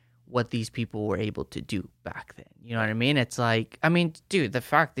achieve what these people were able to do back then? You know what I mean? It's like, I mean, dude, the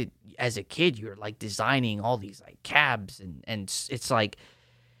fact that as a kid you're like designing all these like cabs and it's like,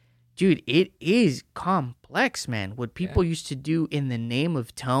 dude, it is complex, man. What people used to do in the name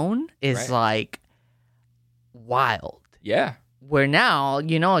of tone is Right. like wild. Yeah. Where now,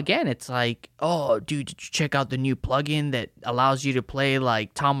 again, it's like, oh, dude, did you check out the new plugin that allows you to play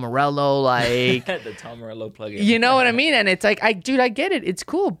like Tom Morello? Like, The Tom Morello plugin. you know what I mean? And it's like, I get it. It's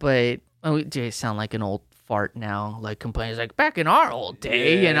cool, but dude, I sound like an old fart now, like complaining. It's like back in our old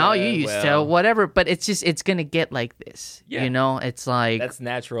day, Yeah, you used to well. whatever. But it's just, it's going to get like this, Yeah. It's like That's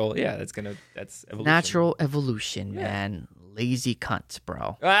natural. Yeah, that's evolution. natural evolution, Yeah. man. Lazy cunts,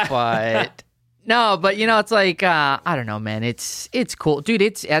 bro. But no, but it's like I don't know, man. It's cool, dude.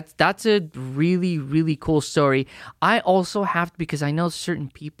 That's a really really cool story. I also have because I know certain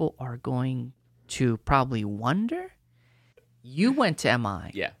people are going to probably wonder. You went to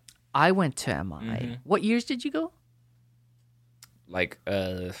MI. Yeah. I went to MI. Mhm. What years did you go? Like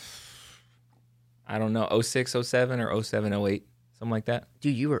I don't know, 06, 07 or 07, 08, something like that.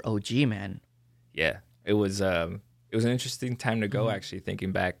 Dude, you were OG, man. Yeah. It was an interesting time to go actually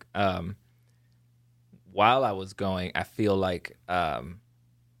thinking back. While I was going, I feel like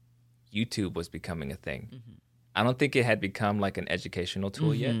YouTube was becoming a thing. I don't think it had become like an educational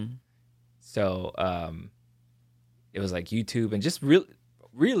tool yet. Mhm. So it was like YouTube and just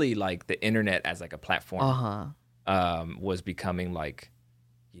really like the internet as like a platform was becoming like,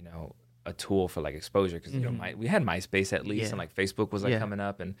 a tool for like exposure because we had MySpace at least Yeah. and like Facebook was like Yeah. coming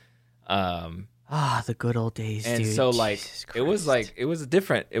up and the good old days, and dude. so like Jesus it was Christ. like it was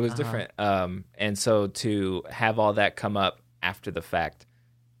different. It was different. And so to have all that come up after the fact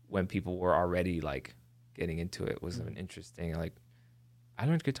when people were already like getting into it was an interesting like I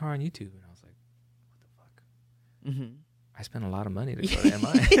learned guitar on YouTube and I was like, what the fuck? Mhm. I spent a lot of money to go to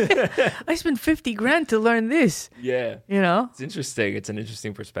MI. I spent $50,000 to learn this. Yeah. It's Interesting. It's an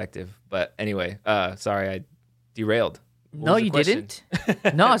interesting perspective. But anyway, sorry, I derailed. What no, was the you question?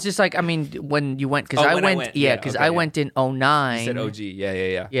 didn't. No, it's just like I mean, when you went because Oh, I when I went, went. yeah, Yeah, because okay, I yeah. went in 09. You said OG.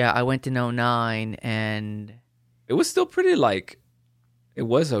 Yeah. Yeah, I went in 09, and it was still pretty like, it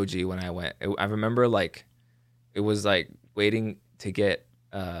was OG when I went. I remember like, it was like waiting to get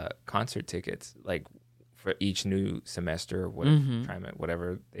concert tickets like for each new semester or whatever, trimester,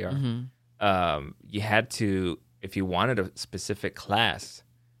 whatever they are. You had to, if you wanted a specific class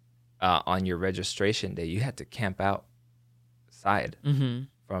on your registration day, you had to camp outside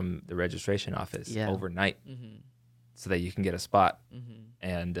from the registration office overnight so that you can get a spot.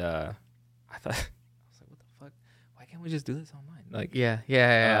 And I thought, I was like, what the fuck? Why can't we just do this online? Like,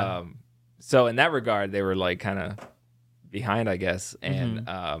 yeah. So in that regard, they were like kind of behind, I guess. And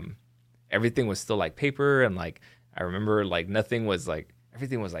everything was still like paper. And like, I remember like everything was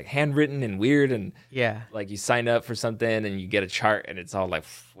like handwritten and weird. And like you sign up for something and you get a chart and it's all like,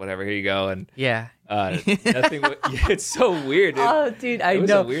 whatever, here you go. And nothing, it's so weird. Oh, dude, I know. It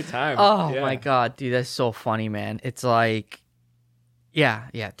was a weird time. Oh my God, dude, that's so funny, man. It's like, dude, I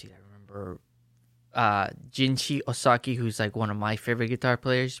remember Jinchi Osaki, who's like one of my favorite guitar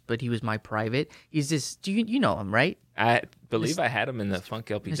players, but he was my private. He's this, you know him, right? I believe I had him in the Funk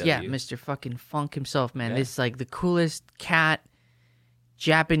LPW. Yeah, Mr. fucking Funk himself, man. This like the coolest cat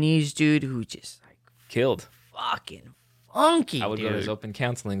Japanese dude who just like killed. Fucking funky, I would dude. go to his open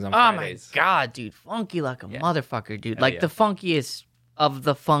counselings on Fridays. Oh my God, dude. Funky like a motherfucker, dude. Hell like the funkiest of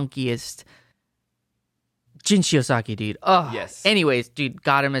the funkiest. Jinchi Osaki, dude. Oh, yes. Anyways, dude,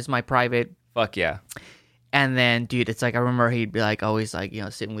 got him as my private. Fuck yeah. And then, dude, it's like I remember he'd be like always like,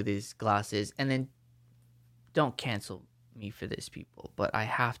 sitting with his glasses. And then, don't cancel me for this, people, but I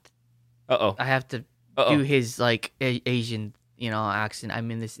have to. I have to do his like Asian, accent. I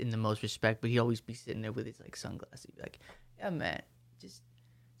mean this in the most respect, but he'd always be sitting there with his like sunglasses. He'd be like, "Yeah, man, just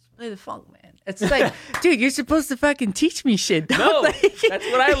play the funk, man." It's like, dude, you're supposed to fucking teach me shit. No, like, that's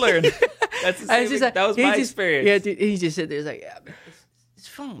what I learned. That's the same. Like, that was my experience. Yeah, dude, he just sit there, he's like, "Yeah, man, it's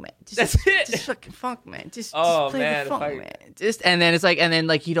funk, man. That's it. Just fucking funk, man. Just play man, the funk, man." And then it's like,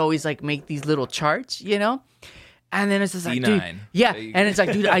 he'd always like make these little charts, And then it's just like, dude, and it's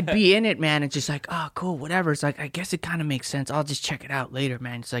like, dude, I'd be in it, man. It's just like, oh, cool, whatever. It's like, I guess it kind of makes sense. I'll just check it out later,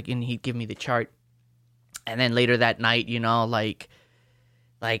 man. It's like, and he'd give me the chart. And then later that night, 2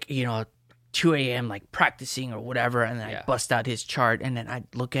 a.m., like practicing or whatever. And then I'd bust out his chart and then I'd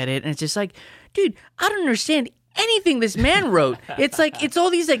look at it. And it's just like, dude, I don't understand anything this man wrote. It's like, it's all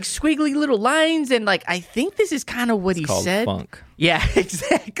these like squiggly little lines. And like, I think this is kind of what he said. Funk. Yeah,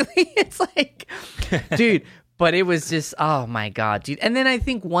 exactly. It's like, dude. But it was just, oh my God, dude. And then I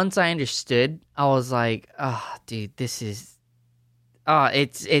think once I understood, I was like, oh, dude, this is,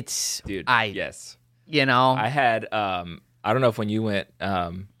 it's, dude, yes. I had, I don't know if when you went,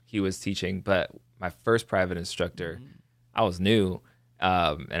 he was teaching, but my first private instructor, I was new,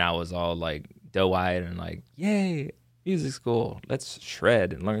 and I was all like doe-eyed and like, yay, music school, let's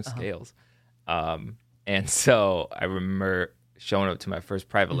shred and learn scales. And so I remember showing up to my first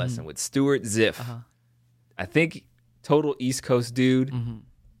private lesson with Stuart Ziff. I think total East Coast dude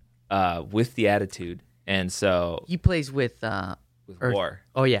with the attitude. And so he plays with Earth. War.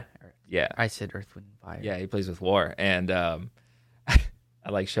 Oh yeah. Yeah. I said Earth, Wind, Fire. Yeah, he plays with War. And I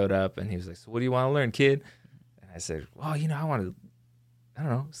like showed up and he was like, "So what do you want to learn, kid?" And I said, "Well, I want to, I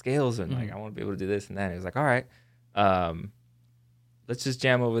don't know, scales and like I want to be able to do this and that." And he was like, "All right. Let's just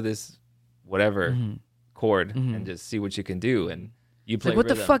jam over this whatever chord and just see what you can do." And you play like, what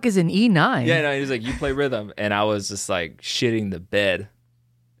rhythm. the fuck is an E9? Yeah, no, he was like, "You play rhythm," and I was just like shitting the bed.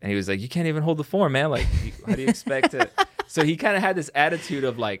 And he was like, "You can't even hold the form, man. Like, how do you expect to?" So he kind of had this attitude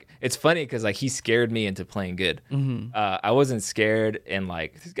of like, it's funny because like he scared me into playing good. I wasn't scared and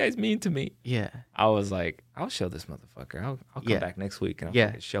like this guy's mean to me. Yeah, I was like, I'll show this motherfucker. I'll come back next week and I'll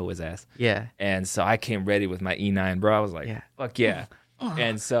fucking show his ass. Yeah. And so I came ready with my E9, bro. I was like, fuck yeah.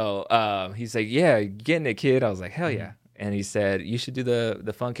 And so he's like, "Yeah, you getting it, kid?" I was like, "Hell yeah." And he said, "You should do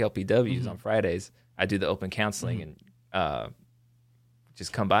the Funk LPWs on Fridays. I do the open counseling and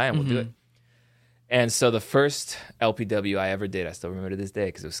just come by and we'll do it." And so the first LPW I ever did, I still remember to this day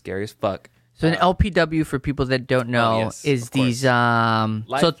because it was scary as fuck. So an LPW, for people that don't know, is these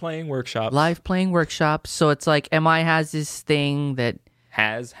live playing workshops. Live playing workshops. So it's like MI has this thing that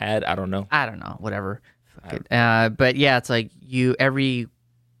had, I don't know, whatever. But yeah, it's like you every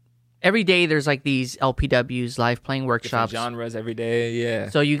day there's like these LPWs, live playing workshops. Different genres every day, yeah.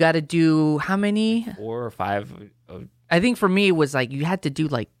 So you got to do how many? 4 or 5. I think for me it was like you had to do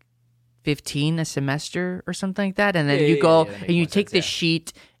like 15 a semester or something like that, and then you go and you take the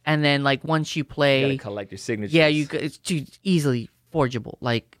sheet, and then like once you play, you gotta collect your signatures. Yeah, it's too easily forgeable,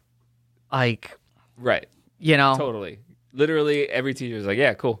 like right. Totally. Literally every teacher was like,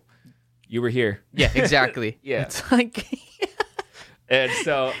 "Yeah, cool, you were here." Yeah, exactly. Yeah, it's like, and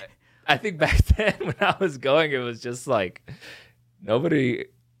so I think back then when I was going, it was just like nobody.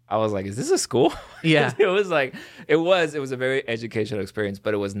 I was like, "Is this a school?" Yeah. It was like it was a very educational experience,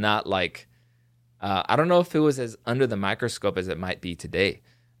 but it was not like I don't know if it was as under the microscope as it might be today.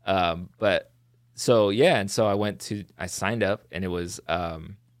 But so yeah, and so I signed up, and it was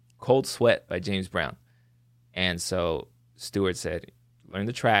 "Cold Sweat" by James Brown, and so Stuart said, "Learn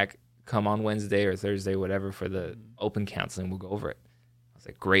the track. Come on Wednesday or Thursday, whatever, for the open counseling. We'll go over it." I was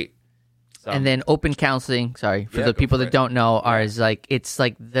like, "Great." So, And then open counseling, sorry, for Yeah, the go people for that it. don't know, it's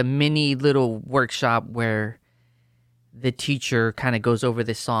like the mini little workshop where the teacher kind of goes over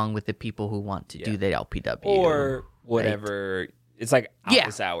this song with the people who want to do the LPW. or whatever. It's like Yeah.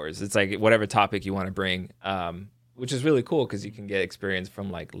 office hours. It's like whatever topic you want to bring, which is really cool because you can get experience from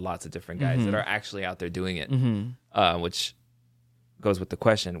like lots of different guys that are actually out there doing it, which goes with the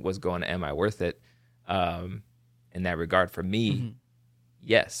question, was going to Am I Worth It? In that regard, for me,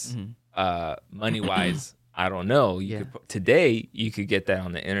 yes. Money-wise, I don't know. Today, you could get that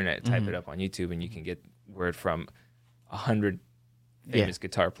on the internet, type it up on YouTube, and you can get word from 100 famous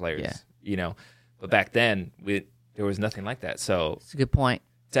guitar players, you know. But back then, there was nothing like that. So It's a good point.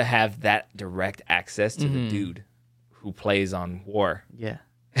 to have that direct access to the dude who plays on War, Yeah.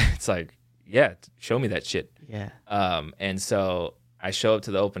 it's like, yeah, show me that shit. Yeah. And so I show up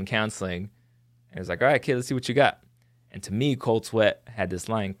to the open counseling, and it was like, all right, kid, let's see what you got. And to me, Cold Sweat had this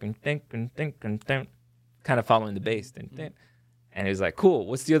line, kind of following the bass. And he was like, cool,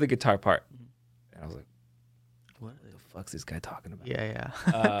 what's the other guitar part? And I was like, what the fuck's this guy talking about? Yeah.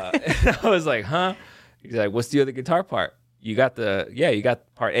 And I was like, huh? He's like, what's the other guitar part? You got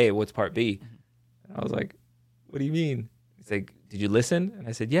part A, what's part B? And I was like, what do you mean? He's like, did you listen? And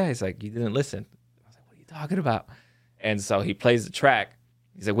I said, yeah. He's like, you didn't listen. I was like, what are you talking about? And so he plays the track.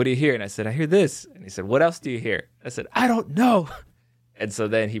 He's like, what do you hear? And I said, I hear this. And he said, what else do you hear? I said, I don't know. And so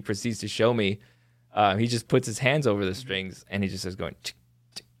then he proceeds to show me. He just puts his hands over the strings, and he just starts going, chick,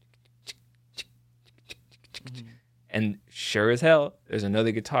 chick, chick, chick, chick, chick, chick. And sure as hell, there's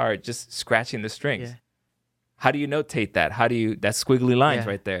another guitar just scratching the strings. Yeah. How do you notate that? That's squiggly lines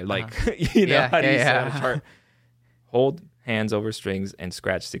right there. Like, you know, Yeah, how do you yeah, set a chart? Hold hands over strings and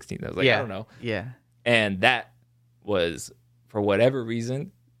scratch 16. I was like, I don't know. Yeah. And that was, for whatever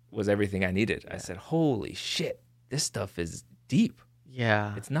reason, was everything I needed. I said, holy shit, this stuff is deep.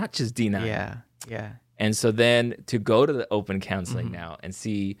 Yeah. It's not just D9. Yeah. And so then to go to the open counseling now and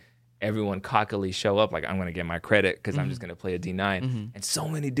see everyone cockily show up, like, I'm going to get my credit because I'm just going to play a D9. And so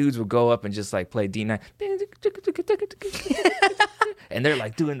many dudes would go up and just like play D9. And they're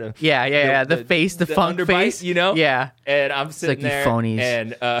like doing the The face, the funk underbite, face, you know? Yeah. And I'm sitting like, you there, phonies.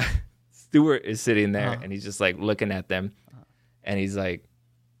 and Stuart is sitting there, and he's just like looking at them, and he's like,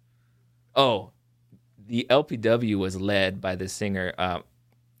 "Oh, the LPW was led by the singer. I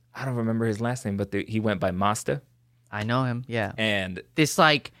don't remember his last name, but he went by Masta, I know him. Yeah. and This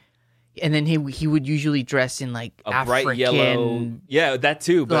like, and then he would usually dress in like a African, bright yellow, yeah, that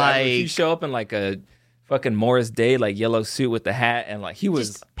too. But I mean, if you like- show up in like a fucking Morris Day like yellow suit with the hat, and like he was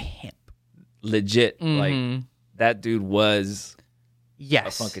just pimp. legit, like that dude was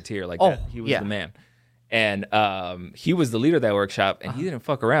Yes. a funketeer like Oh, that. He was yeah. the man. And he was the leader of that workshop, and he didn't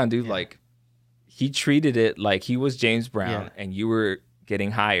fuck around, dude. Like, he treated it like he was James Brown, Yeah. and you were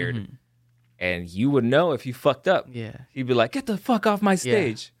getting hired, and you would know if you fucked up. Yeah. He'd be like, get the fuck off my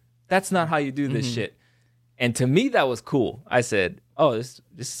stage. That's not how you do this shit. And to me, that was cool. I said, oh, this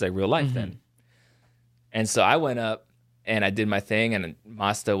is like real life then. And so I went up, and I did my thing, and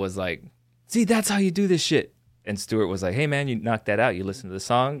Masta was like, see, that's how you do this shit. And Stuart was like, hey, man, you knocked that out. You listened to the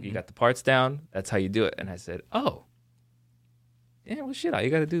song. You got the parts down. That's how you do it. And I said, oh, yeah, well, shit, all you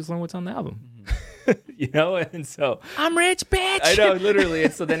got to do is learn what's on the album. You know? And so I'm rich, bitch. I know, literally.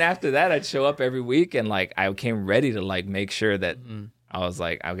 And so then after that, I'd show up every week, and like I came ready to like make sure that I was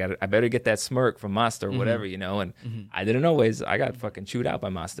like, I better get that smirk from Masta or whatever, you know? And I didn't always. I got fucking chewed out by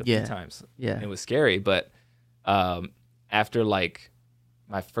Masta a few times. Yeah. And it was scary. But after like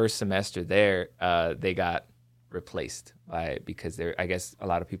my first semester there, they got replaced because I guess a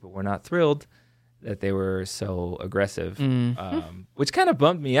lot of people were not thrilled that they were so aggressive, which kind of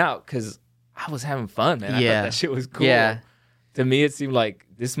bummed me out because I was having fun, man. I thought that shit was cool. Yeah. To me, it seemed like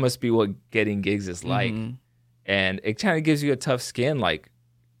this must be what getting gigs is like. And it kind of gives you a tough skin, like,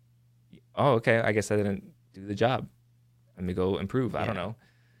 oh, okay, I guess I didn't do the job. Let me go improve. I don't know.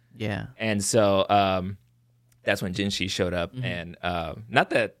 Yeah. And so that's when Jinshi showed up. And not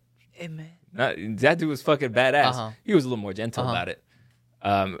that... Hey, man. that dude was fucking badass. He was a little more gentle about it,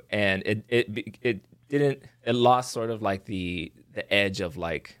 and it lost sort of like the edge of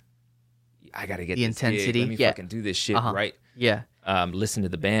like, I gotta get The this intensity. gig. Let me fucking do this shit right. Yeah. listen to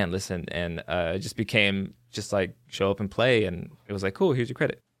the band, and it just became just like show up and play, and it was like, cool, here's your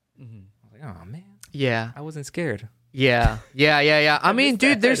credit. I was like, oh man, Yeah. I wasn't scared. Yeah. I mean,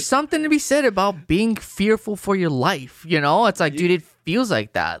 dude, there's something to be said about being fearful for your life. You know, it's like, dude, it feels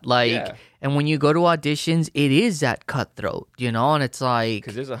like that. Like, Yeah. and when you go to auditions, it is that cutthroat, you know, and it's like,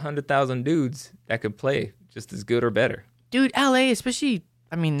 Because there's 100,000 dudes that could play just as good or better. dude, LA, especially,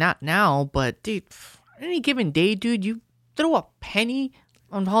 I mean, not now, but dude, any given day, dude, you throw a penny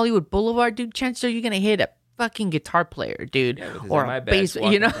on Hollywood Boulevard, dude, chances are you're going to hit a fucking guitar player, dude, Yeah, with his or MI a badge bass,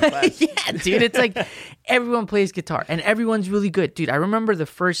 walking you know? from class. Yeah, dude, it's like everyone plays guitar and everyone's really good, dude. I remember the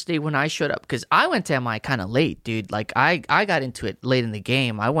first day when I showed up because I went to MI kind of late, dude. Like I got into it late in the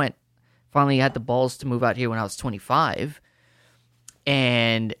game. Finally had the balls to move out here when I was 25,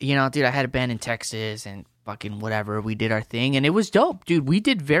 and you know, dude, I had a band in Texas and fucking whatever. We did our thing and it was dope, dude. We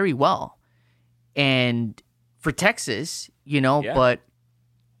did very well, and for Texas, you know, Yeah. but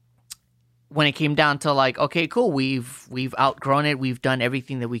when it came down to like, okay, cool, we've outgrown it. We've done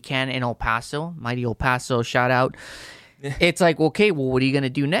everything that we can in El Paso, mighty El Paso, shout out. It's like, okay, well, what are you gonna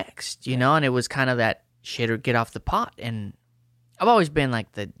do next? You know, and it was kind of that shit or get off the pot. And I've always been like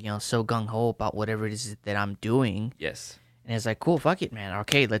so gung ho about whatever it is that I'm doing. Yes. And it's like, cool, fuck it, man.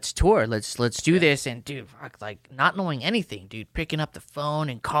 Okay, let's tour. Let's do this. And dude, fuck, like not knowing anything, dude, picking up the phone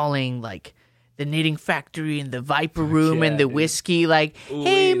and calling like the Knitting Factory and the Viper Room Yeah, and the dude. whiskey, like, Ooh,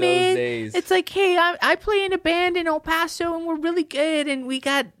 hey those man, days. it's like, hey, I play in a band in El Paso and we're really good and we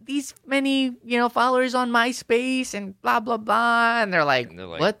got these many, followers on MySpace and blah blah blah. And they're like,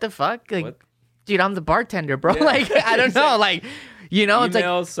 what the fuck? Like, what? dude, I'm the bartender, bro. Yeah. Like, I don't know, like, it's like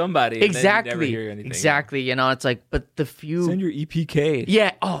Email somebody. And then you exactly, never hear anything. exactly. It's like, but the few, Send your EPK.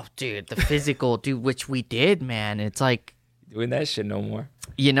 yeah, oh, dude, the physical, dude, which we did, man. It's like. Doing that shit no more.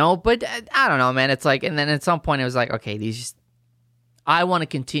 But I don't know, man. It's like, and then at some point it was like, okay, I want to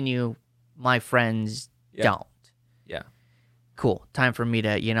continue. My friends don't. Yeah. Cool. Time for me to,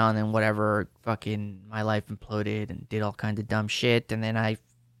 and then whatever, fucking my life imploded and did all kinds of dumb shit. And then I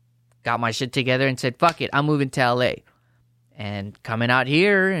got my shit together and said, fuck it, I'm moving to LA and coming out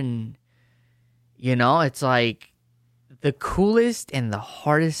here. And, it's like the coolest and the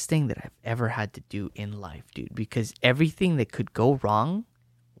hardest thing that I've ever had to do in life, dude, because everything that could go wrong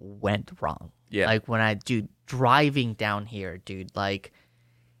went wrong. Yeah. Like when driving down here, dude, like,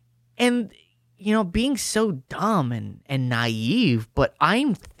 and, being so dumb and naive, but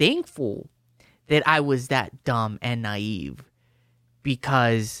I'm thankful that I was that dumb and naive,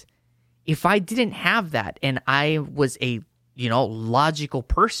 because if I didn't have that and I was a, logical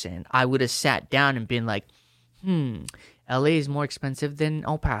person, I would have sat down and been like, LA is more expensive than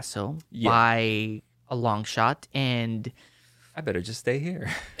El Paso by a long shot. And I better just stay here.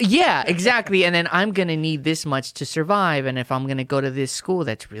 yeah, exactly. And then I'm going to need this much to survive. And if I'm going to go to this school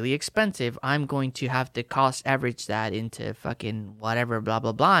that's really expensive, I'm going to have to cost average that into fucking whatever, blah,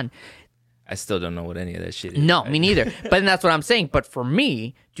 blah, blah. And I still don't know what any of that shit is. no, me neither. But then that's what I'm saying. But for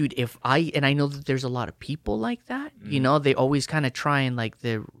me, dude, and I know that there's a lot of people like that, they always kind of try and like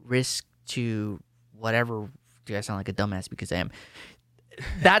the risk to whatever. Dude, I sound like a dumbass because I am.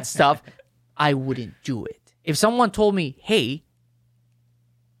 That stuff, I wouldn't do it. If someone told me, hey,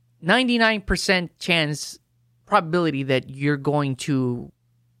 99% chance probability that you're going to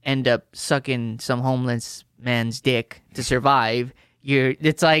end up sucking some homeless man's dick to survive,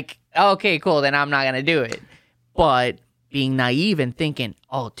 it's like, okay, cool, then I'm not going to do it. But being naive and thinking,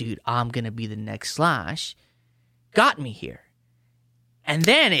 oh, dude, I'm going to be the next Slash, got me here. And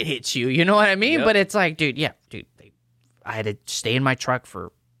then it hits you, you know what I mean? Yep. But it's like, dude, I had to stay in my truck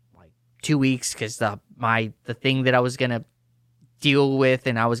for like 2 weeks because the thing that I was going to deal with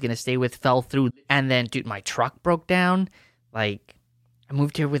and I was going to stay with fell through. And then, dude, my truck broke down. Like, I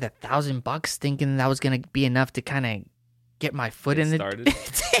moved here with $1,000 thinking that was going to be enough to kind of get my foot in the... started.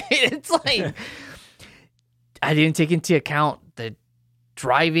 It's like, I didn't take into account the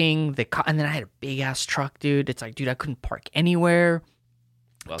driving, and then I had a big-ass truck, dude. It's like, dude, I couldn't park anywhere.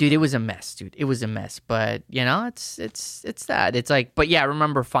 Dude, it was a mess, dude. It was a mess. But, it's that. It's like, but yeah, I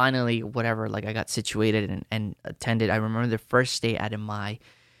remember finally, whatever, like I got situated and attended. I remember the first day at MI,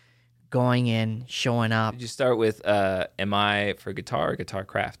 going in, showing up. Did you start with MI for guitar or guitar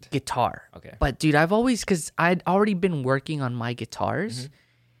craft? Guitar. Okay. But, dude, because I'd already been working on my guitars. Mm-hmm.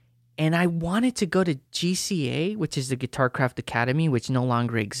 And I wanted to go to GCA, which is the Guitar Craft Academy, which no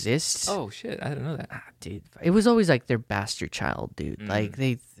longer exists. Oh, shit. I didn't know that. Dude, it was always like their bastard child, dude. Like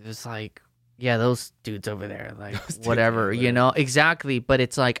it was like, yeah, those dudes over there, like whatever, exactly. But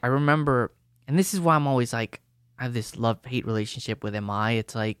it's like, I remember, and this is why I'm always like, I have this love-hate relationship with MI.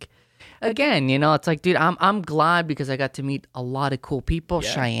 It's like, again, you know, it's like, dude, I'm glad because I got to meet a lot of cool people.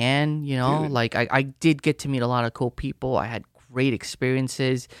 Yeah. Cheyenne, you know, Dude. like I did get to meet a lot of cool people. I had great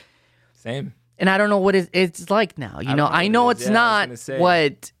experiences. Same. And I don't know what it's like now. You I know, don't know I what know it is. it's Yeah, I was not gonna say.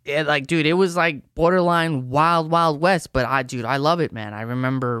 what, like, dude, it was like borderline wild, wild west. But I love it, man. I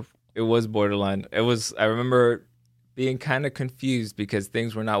remember. It was borderline. I remember being kind of confused because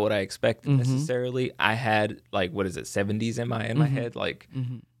things were not what I expected Mhm. necessarily. I had like, what is it, 70s in my head? Like,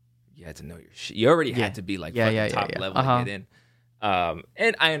 Mhm. you had to know your shit. You already Yeah. had to be like Yeah, fucking yeah, top yeah. level Uh-huh. to get in.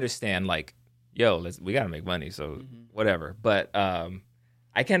 And I understand, like, yo, we gotta make money, so Mm-hmm. whatever. But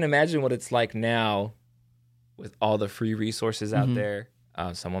I can't imagine what it's like now with all the free resources out Mhm. there.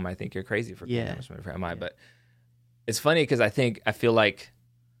 Someone might think you're crazy for being Yeah. that much money for MI, but it's funny because I feel like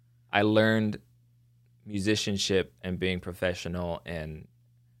I learned musicianship and being professional and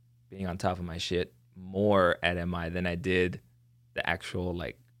being on top of my shit more at MI than I did the actual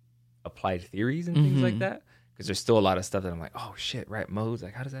like applied theories and things like Mhm. that. Because there's still a lot of stuff that I'm like, oh shit, right modes,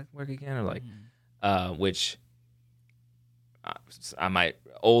 like how does that work again? Or like, which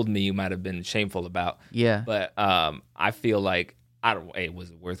old me might have been shameful about. Yeah. But I feel like it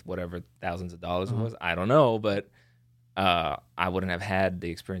was worth whatever thousands of dollars it Uh-huh. was. I don't know, but I wouldn't have had the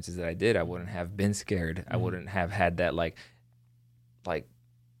experiences that I did. I wouldn't have been scared. I wouldn't have had that like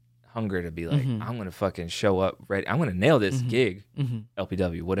hunger to be like, Mhm. I'm gonna fucking show up ready. I'm gonna nail this Mhm. gig, Mhm.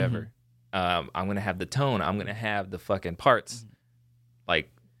 LPW, whatever. I'm gonna have the tone. I'm gonna have the fucking parts. Like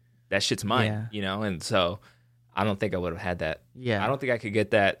that shit's mine, Yeah. you know. And so I don't think I would have had that. Yeah. I don't think I could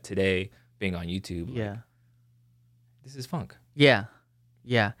get that today being on YouTube. Like, Yeah. this is funk. Yeah.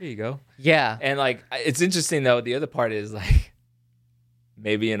 Yeah. Here you go. Yeah. And like, it's interesting though. The other part is like,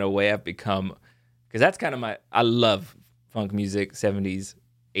 maybe in a way I've become, because that's kind of I love funk music, 70s,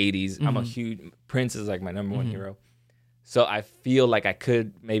 80s. I'm a Mhm. huge, Prince is like my number one Mhm. hero. So I feel like I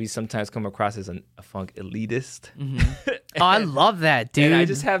could maybe sometimes come across as a funk elitist. Mhm. Oh, I love that, dude. And I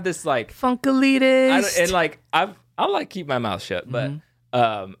just have this like, Funk elitist. and like I'll like keep my mouth shut, but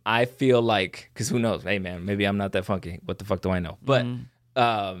Mhm. I feel like, because who knows, hey man, maybe I'm not that funky. What the fuck do I know? But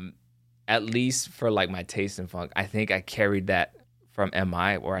Mhm. at least for like my taste in funk, I think I carried that from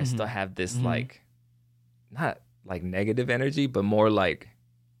MI, where I still have this like, not like negative energy, but more like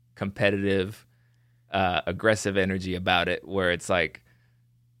competitive, aggressive energy about it, where it's like,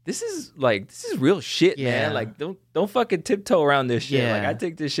 this is real shit, Yeah. man. Like don't fucking tiptoe around this shit. Yeah. Like I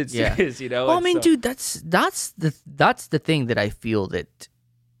take this shit Yeah. serious, you know. Well, I And mean, so- dude, that's the thing that I feel that,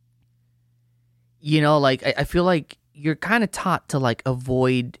 you know, like I feel like you're kind of taught to like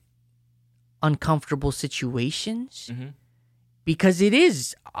avoid uncomfortable situations Mhm. because it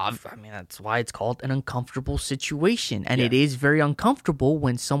is. I mean, that's why it's called an uncomfortable situation, and Yeah. it is very uncomfortable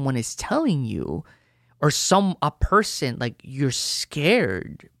when someone is telling you, or a person like you're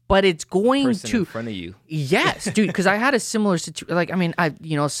scared, but it's going person to in front of you. Yes, dude. Because I had a similar situation. Like, I mean,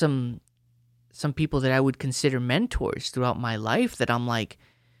 some people that I would consider mentors throughout my life that I'm like,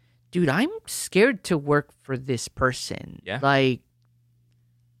 dude, I'm scared to work for this person. Yeah. Like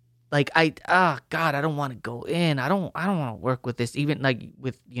God, I don't want to go in. I don't want to work with this. Even like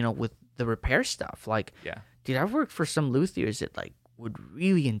with the repair stuff. Like, Yeah. dude, I've worked for some luthiers that like would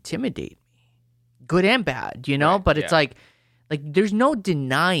really intimidate me, good and bad. You know, Right, but it's yeah. like there's no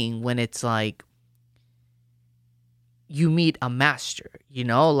denying when it's like you meet a master, you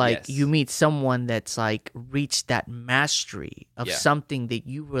know, like Yes. you meet someone that's like reached that mastery of Yeah. something that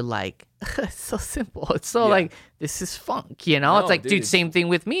you were like, it's so simple. It's so Yeah. like, this is funk, you know? No, It's like, dude, dude, it's- same thing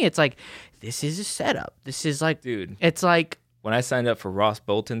with me. It's like, this is a setup. This is like, Dude, it's like, when I signed up for Ross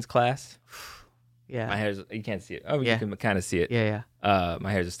Bolton's class, my yeah, hair's, you can't see it. Oh, Yeah. you can kind of see it. yeah, yeah.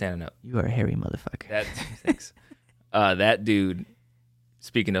 My hair's just standing up. You are a hairy motherfucker. That thanks. That dude,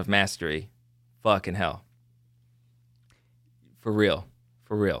 speaking of mastery, fucking hell. For real.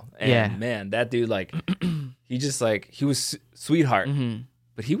 And Yeah. man, that dude, like, he just like, he was sweetheart, Mm-hmm.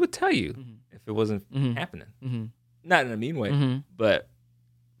 but he would tell you if it wasn't Mhm. happening. Mm-hmm. Not in a mean way, Mm-hmm. but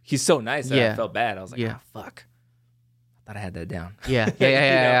he's so nice that Yeah. I felt bad. I was like, Yeah. oh, fuck. I thought I had that down. Yeah, yeah, yeah,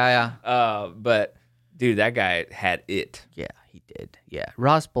 You know? yeah. But dude, that guy had it. Yeah, he did. Yeah.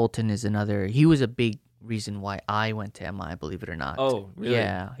 Ross Bolton is another, he was a big reason why I went to MI, believe it or not. Oh, really?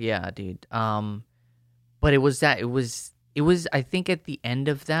 Yeah, dude. But it was I think at the end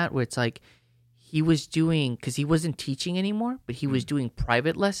of that where it's like he was doing, because he wasn't teaching anymore, but he was doing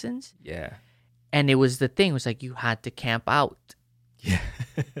private lessons. Yeah. And it was the thing, it was like you had to camp out. Yeah.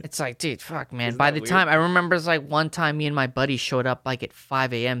 It's like, dude, fuck, man. Isn't By that the weird? time, I remember it's like one time me and my buddy showed up like at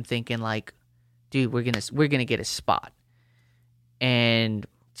 5 a.m. thinking like, dude, we're gonna get a spot. And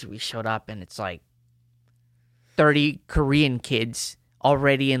we showed up and it's like 30 Korean kids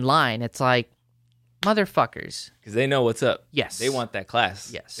already in line. It's like, motherfuckers. Because they know what's up. Yes. They want that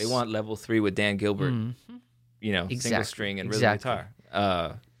class. Yes. They want level 3 with Dan Gilbert, single string and rhythm guitar.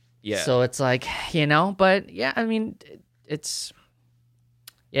 Yeah. So it's like, but yeah, I mean, it's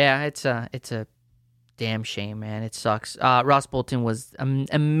a damn shame, man. It sucks. Ross Bolton was an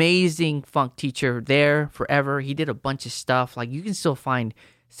amazing funk teacher there forever. He did a bunch of stuff. Like, you can still find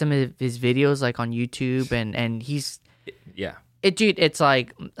some of his videos like on YouTube, and he's dude. It's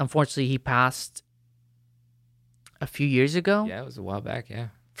like, unfortunately, he passed a few years ago. Yeah, it was a while back. Yeah,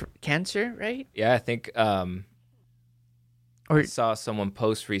 for cancer, right? Yeah, I think. I saw someone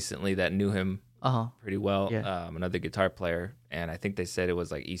post recently that knew him pretty well. Yeah. Another guitar player, and I think they said it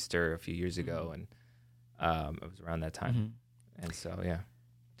was like Easter a few years ago, and it was around that time. Mm-hmm. And so, yeah.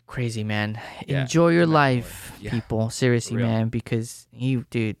 Crazy, man. Yeah. Enjoy your life, people. Seriously, man, because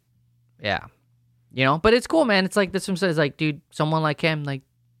dude, yeah. But it's cool, man. It's like, this one says, like, dude, someone like him, like,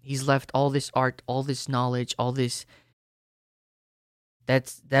 he's left all this art, all this knowledge, all this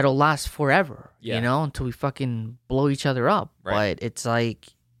that'll last forever, until we fucking blow each other up. Right. But it's like,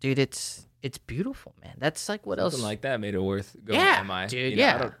 dude, it's beautiful, man. That's like, what else? Something like that made it worth going to MI. Dude,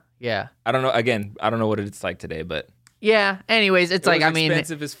 I don't know. Again, I don't know what it's like today, but yeah. Anyways, it's like,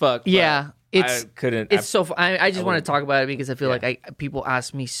 expensive as fuck. Yeah. I couldn't. It's so. I just want to talk about it because I feel like people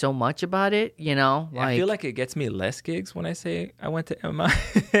ask me so much about it. I feel like it gets me less gigs when I say I went to MI.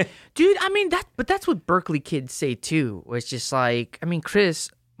 Dude, I mean but that's what Berkeley kids say too. Where it's just like, I mean, Chris,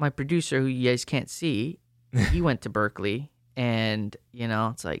 my producer, who you guys can't see, he went to Berkeley, and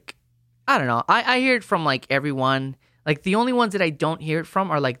it's like, I don't know. I hear it from like everyone. Like, the only ones that I don't hear it from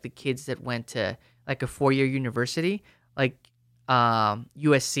are like the kids that went to like a 4-year university, like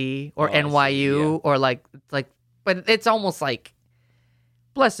USC or NYU or like, but it's almost like,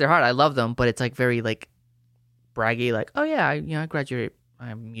 bless their heart, I love them, but it's like very like braggy, like, oh yeah, I graduated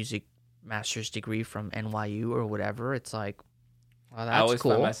my music master's degree from NYU or whatever. It's like, well, that's cool. I always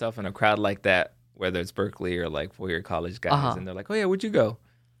find myself in a crowd like that, whether it's Berkeley or like 4-year college guys, and they're like, oh yeah, where'd you go?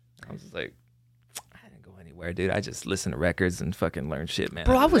 I was just like, I didn't go anywhere, dude. I just listen to records and fucking learn shit, man.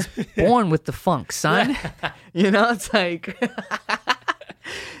 Bro, I was born with the funk, son. It's like,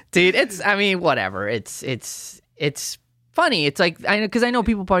 dude, whatever. It's funny. It's like, because I know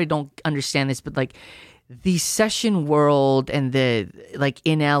people probably don't understand this, but like, the session world and the, like,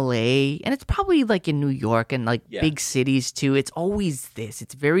 in LA, and it's probably like in New York and like big cities too, it's always this.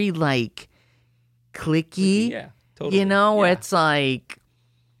 It's very like cliquey. Yeah, totally. Where it's like,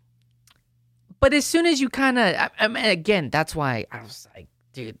 but as soon as you kind of, I mean, again, that's why I was like,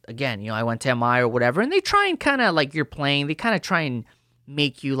 dude, again, I went to MI or whatever, and they try and kind of, like, you're playing, they kind of try and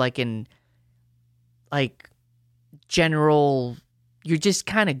make you like in, like, general, you're just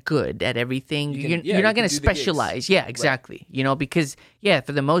kind of good at everything. You're not going to specialize. Yeah, exactly. Right. Because,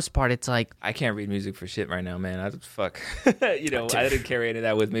 for the most part, it's like, I can't read music for shit right now, man. I didn't carry any of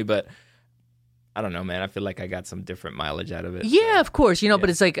that with me, but I don't know, man. I feel like I got some different mileage out of it. Yeah, of course. But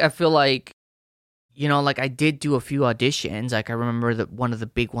it's like, I feel like, like, I did do a few auditions. Like, I remember that one of the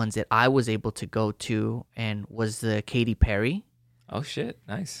big ones that I was able to go to and was the Katy Perry. Oh shit,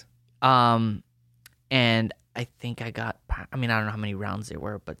 nice. And I think I got, I don't know how many rounds there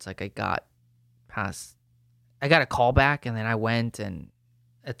were, but it's like I got a call back, and then I went, and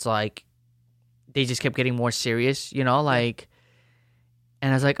it's like they just kept getting more serious, like,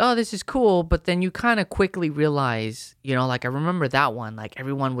 and I was like, oh, this is cool. But then you kind of quickly realize, like, I remember that one, like,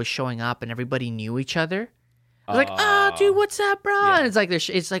 everyone was showing up and everybody knew each other. I was like, oh, dude, what's up, bro? Yeah. And it's like,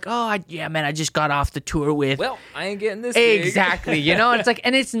 it's like, oh, man, I just got off the tour with. Well, I ain't getting this exactly, And it's like,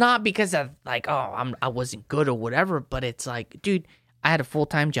 and it's not because of like, oh, I wasn't good or whatever, but it's like, dude, I had a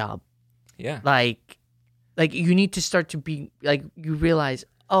full-time job. Yeah. Like you need to start to be like, you realize,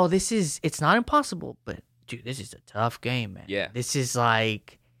 oh, it's not impossible, but dude, this is a tough game, man. Yeah. This is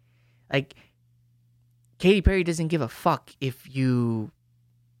like Katy Perry doesn't give a fuck if you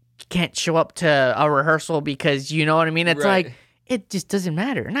can't show up to a rehearsal because, you know what I mean? It's like, it just doesn't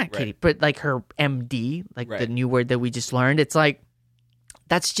matter. Not Katy, but like her MD, like the new word that we just learned. It's like,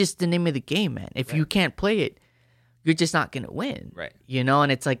 that's just the name of the game, man. If you can't play it, you're just not going to win. Right.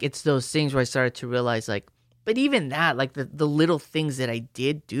 And it's like, it's those things where I started to realize, like, but even that, like the little things that I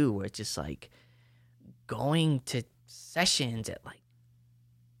did do were just like going to sessions at like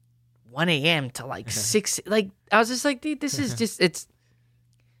 1 a.m. to like 6. Like, I was just like, dude, this is just, it's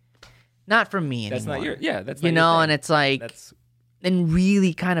not for me anymore. That's not your, that's not you know, and it's like, and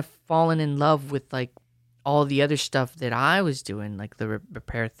really kind of falling in love with like all the other stuff that I was doing, like the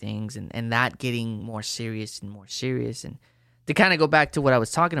repair things and that getting more serious and more serious. And to kind of go back to what I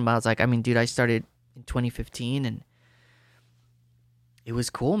was talking about, it's like, I mean, dude, I started in 2015 and it was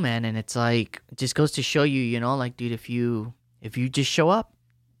cool, man. And it's like, it just goes to show you, you know, like, dude, if you just show up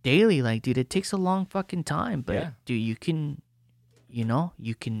daily, like, dude, it takes a long fucking time, but Yeah. dude, you can, you know,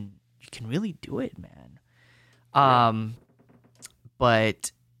 you can really do it, man.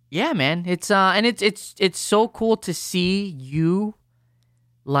 But yeah, man, it's and it's so cool to see you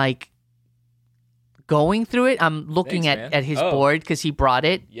like going through it. I'm looking Thanks, man. at his Oh. board because he brought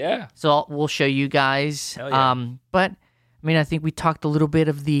it. Yeah. So we'll show you guys. Hell yeah. But I mean, I think we talked a little bit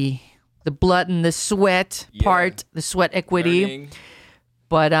of the blood and the sweat Yeah. part, the sweat equity. Learning.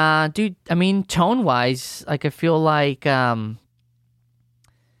 But dude, I mean, tone wise, like I feel like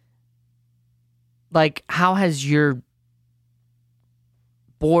how has your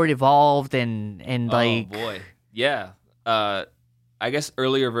board evolved and like Oh boy. Yeah. I guess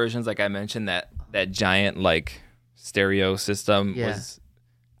earlier versions, like I mentioned, that giant like stereo system Yeah. was,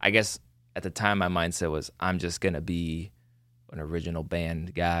 I guess at the time my mindset was, I'm just gonna be an original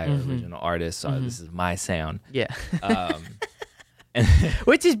band guy or original artist, so this is my sound. yeah. And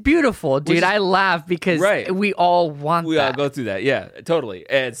Which is beautiful, dude. is- I laugh because Right. we all want we all that. go through that. Yeah, totally.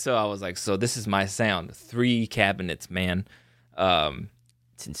 And so I was like, so this is my sound. 3 cabinets, man.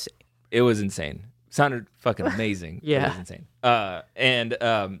 It's insane. It was insane. Sounded fucking amazing. Yeah. It was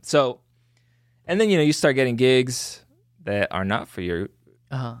insane. So, and then, you know, you start getting gigs that are not for your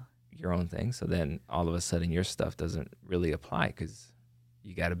own thing. So then all of a sudden your stuff doesn't really apply because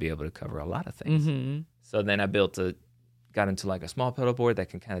you got to be able to cover a lot of things. Mm-hmm. So then I got into like a small pedal board that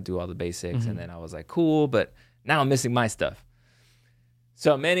can kind of do all the basics. And then I was like, cool, but now I'm missing my stuff.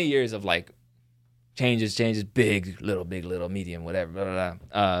 So many years of like changes, big, little, medium, whatever, blah, blah,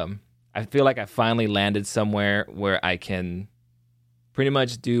 blah. I feel like I finally landed somewhere where I can pretty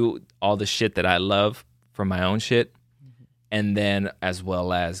much do all the shit that I love for my own shit. And then as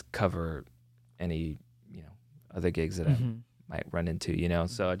well as cover any, you know, other gigs that I might run into, you know.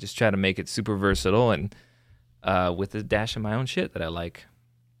 So I just try to make it super versatile and with a dash of my own shit that I like.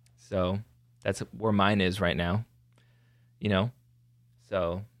 So that's where mine is right now, you know.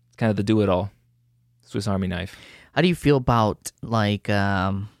 So it's kind of the do-it-all, Swiss Army knife. How do you feel about like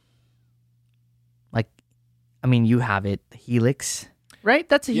I mean, you have it, the Helix, right?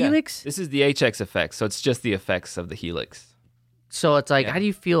 That's a Helix. This is the HX effects, so it's just the effects of the Helix. So it's like, Yeah. how do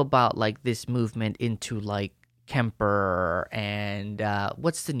you feel about like this movement into like Kemper and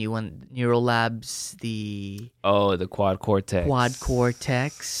what's the new one? Neurolabs, the Oh, the Quad Cortex. Quad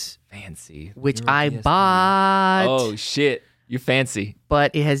Cortex, Fancy. which Neuro I DSP. bought, Oh, shit. You're fancy.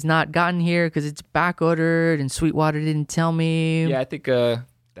 but it has not gotten here because it's back ordered and Sweetwater didn't tell me. Yeah, I think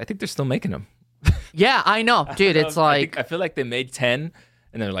they're still making them. Yeah, I know, dude. It's like, I feel like they made 10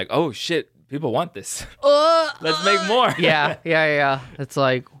 and they're like, oh, shit, people want this. uh, Let's make more. yeah. It's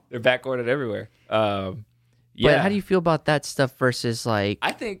like, They're back ordered everywhere. but Yeah. how do you feel about that stuff versus like,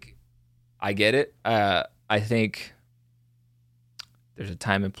 I think I get it. I think there's a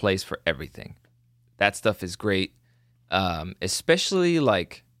time and place for everything. That stuff is great. Especially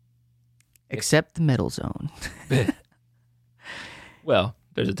like, except the Metal Zone? well,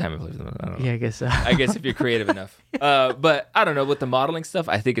 there's a time and place. I don't know. Yeah, I guess so. I guess if you're creative enough. But I don't know, with the modeling stuff,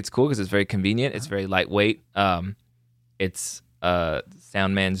 I think it's cool because it's very convenient. It's very lightweight. It's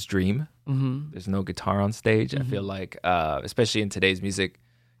Soundman's dream. Mm-hmm. There's no guitar on stage. I feel like, especially in today's music,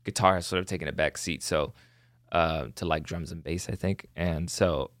 guitar has sort of taken a back seat. So to like drums and bass, I think. And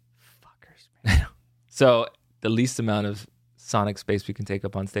so, fuckers, man. So the least amount of sonic space we can take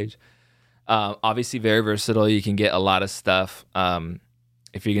up on stage. Obviously, very versatile. You can get a lot of stuff.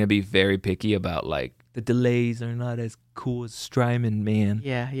 If you're gonna be very picky about like the delays are not as cool as Strymon, man,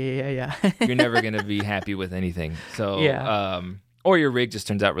 Yeah. you're never gonna be happy with anything. So, Yeah. Or your rig just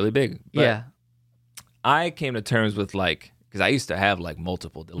turns out really big. But Yeah. I came to terms with like, because I used to have like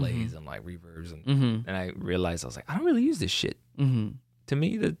multiple delays and like reverbs, and I realized I was like, I don't really use this shit. Mm-hmm. To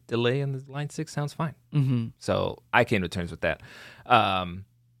me, the delay in the line 6 sounds fine. Mm-hmm. So I came to terms with that.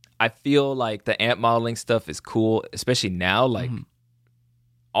 I feel like the amp modeling stuff is cool, especially now. Like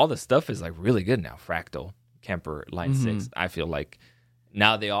all the stuff is like really good now. Fractal, Kemper, Line 6. I feel like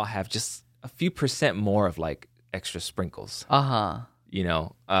now they all have just a few % more of like extra sprinkles. You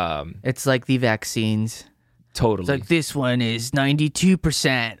know, It's like the vaccines. totally. It's like this one is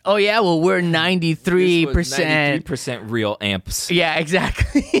 92%. Oh yeah, well we're 93%. 93% real amps. Yeah,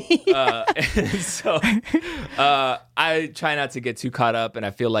 exactly. And so I try not to get too caught up, and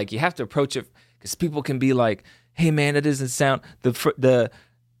I feel like you have to approach it because people can be like, "Hey, man, it doesn't sound the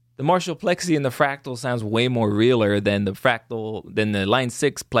Marshall Plexi and the Fractal sounds way more realer than the Line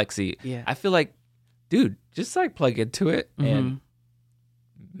 6 Plexi." Yeah. I feel like, dude, just like plug into it and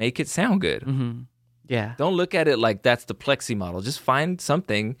make it sound good. Yeah. Don't look at it like that's the Plexi model. Just find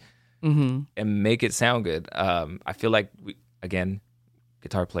something Mm-hmm. and make it sound good. I feel like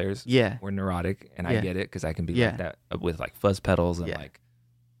guitar players, Yeah. we're neurotic, and I Yeah. get it because I can be Yeah. like that with like fuzz pedals and Yeah. like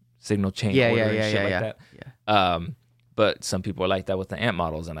signal chain Yeah, order yeah, and yeah, shit yeah, like yeah. that. Yeah. But some people are like that with the amp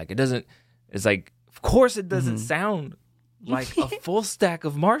models, and like it's like, of course it doesn't Mm-hmm. sound like a full stack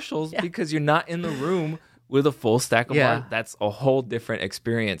of Marshalls because you're not in the room with a full stack of Marshalls. That's a whole different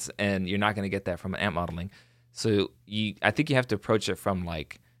experience, and you're not going to get that from an amp modeling. So I think you have to approach it from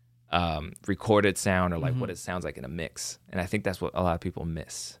like recorded sound or like what it sounds like in a mix, and I think that's what a lot of people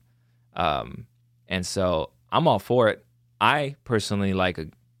miss. And so I'm all for it. I personally like a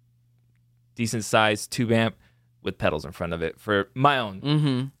decent sized tube amp with pedals in front of it for my own.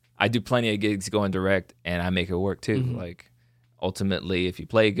 Mm-hmm. I do plenty of gigs going direct, and I make it work too. Like ultimately, if you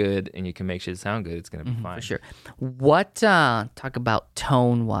play good and you can make shit sound good, it's gonna be fine. For sure. What talk about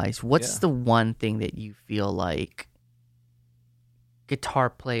tone wise? What's Yeah. the one thing that you feel like guitar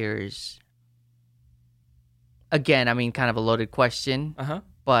players? Again, I mean, kind of a loaded question,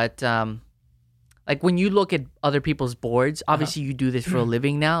 but like when you look at other people's boards, obviously you do this for a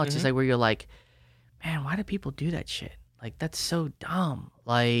living now. It's just like where you're like, man, why do people do that shit? Like that's so dumb.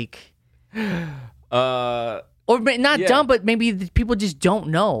 Like, or not Yeah. dumb, but maybe people just don't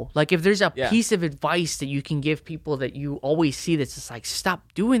know. Like if there's a Yeah. piece of advice that you can give people that you always see that's just like,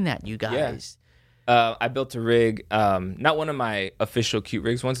 stop doing that, you guys. I built a rig, not one of my official cute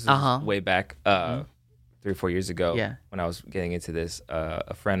rigs ones. This was way back 3 or 4 years ago. Yeah. When I was getting into this,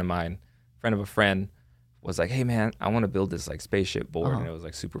 a friend of a friend, was like, "Hey man, I want to build this like spaceship board," and it was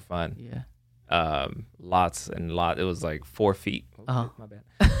like super fun. Yeah. Lots and lot. It was like 4 feet. My bad.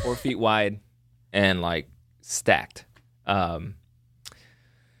 4 feet wide, and like stacked.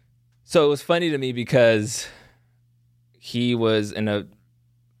 So it was funny to me because he was in a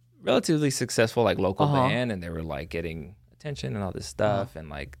relatively successful like local band, and they were like getting attention and all this stuff, and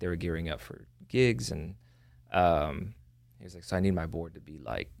like they were gearing up for gigs, and he was like, "So I need my board to be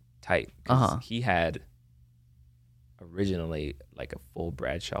like tight," because he had originally like a full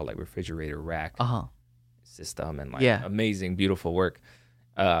Bradshaw like refrigerator rack system and like amazing, beautiful work.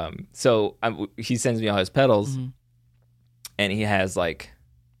 So he sends me all his pedals, and he has like,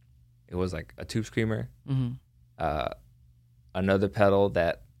 it was like a Tube Screamer, another pedal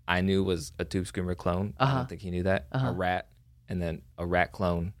that I knew was a Tube Screamer clone. I don't think he knew that. A Rat, and then a Rat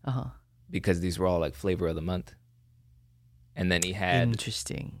clone, because these were all like flavor of the month. And then he had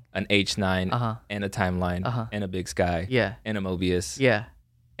Interesting. an H9 and a Timeline and a Big Sky and a Mobius. Yeah.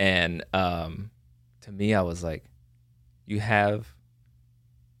 And to me, I was like, you have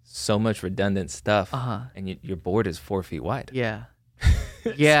so much redundant stuff, and your board is 4 feet wide. Yeah.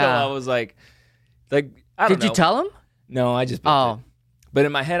 So Yeah. I was like, I don't know. Did you tell him? No, I just built it. But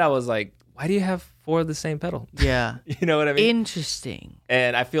in my head, I was like, why do you have 4 of the same pedal? Yeah. You know what I mean? Interesting.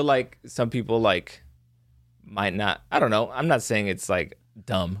 And I feel like some people like might not. I don't know. I'm not saying it's like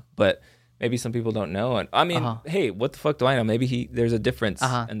dumb, but maybe some people don't know. And I mean, hey, what the fuck do I know? Maybe there's a difference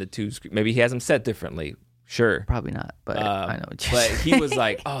in the two. Maybe he has them set differently. Sure, Probably not, but I know what you're But saying. he was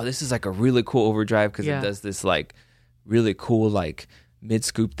like, "Oh, this is like a really cool overdrive because it does this like really cool like mid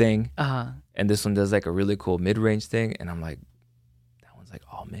scoop thing, and this one does like a really cool mid range thing." And I'm like, "That one's like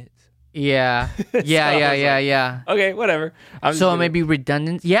all mids." Yeah. Yeah. Okay, whatever. So maybe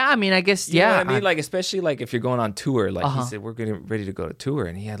redundant. Yeah, I mean, I guess, You know yeah. what I mean? Like, especially like if you're going on tour, like he said, we're getting ready to go to tour,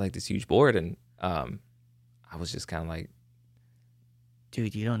 and he had like this huge board, and I was just kind of like,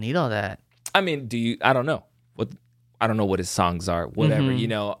 dude, you don't need all that. I mean, I don't know what his songs are, whatever. You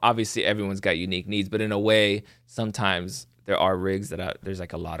know, obviously everyone's got unique needs, but in a way, sometimes there are rigs that there's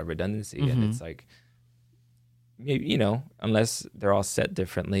like a lot of redundancy, and it's like, maybe, you know, unless they're all set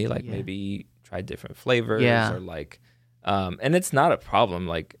differently, like maybe try different flavors or like, and it's not a problem.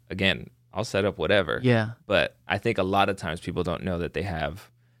 Like, again, I'll set up whatever. Yeah. But I think a lot of times people don't know that they have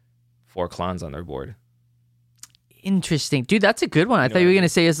 4 clones on their board. Interesting. Dude, that's a good one. I thought you were going to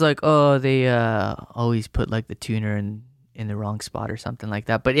say it's like, oh, they always put like the tuner in the wrong spot or something like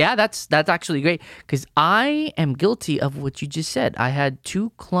that. But yeah, that's actually great because I am guilty of what you just said. I had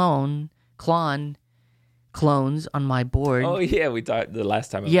 2 clones on my board. Oh yeah, we talked the last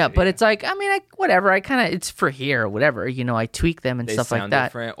time. Yeah, but it's like, I mean, whatever. I kind of, it's for here or whatever. You know, I tweak them and they stuff sound like that.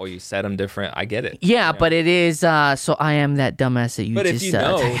 different, or you set them different. I get it. Yeah, you know? but it is. So I am that dumbass that you But just if you said.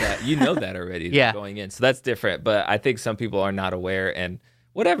 know that, you know that already. Yeah. Going in, so that's different. But I think some people are not aware, and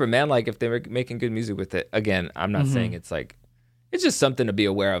whatever, man. Like if they're making good music with it, again, I'm not saying it's like, it's just something to be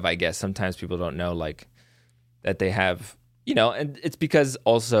aware of. I guess sometimes people don't know like that they have, you know, and it's because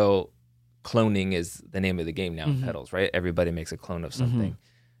also cloning is the name of the game now in pedals, right? Everybody makes a clone of something,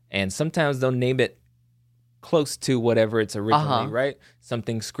 and sometimes they'll name it close to whatever it's originally, Uh-huh. right?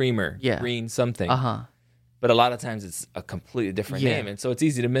 Something Screamer, Yeah. green something. Uh-huh. But a lot of times it's a completely different Yeah. name, and so it's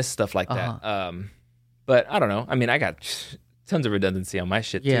easy to miss stuff like Uh-huh. that. But I don't know. I mean, I got tons of redundancy on my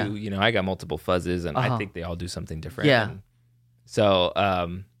shit Yeah. too. You know, I got multiple fuzzes, and I Uh-huh. think they all do something different. Yeah. And so,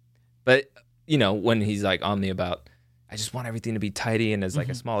 but you know, when he's like on me about, I just want everything to be tidy and as like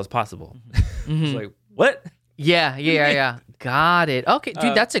as small as possible. It's like, what? Yeah. Got it. Okay,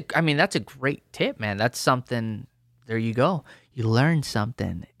 dude, that's a great tip, man. That's something. There you go. You learn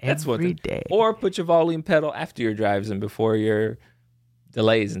something That's what every day. Or put your volume pedal after your drives and before your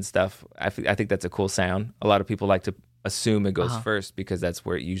delays and stuff. I think that's a cool sound. A lot of people like to assume it goes first because that's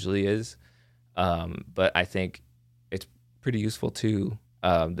where it usually is. But I think it's pretty useful too.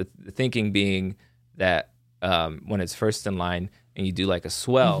 The thinking being that when it's first in line and you do like a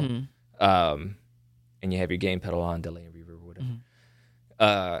swell, and you have your gain pedal on, delay and reverb or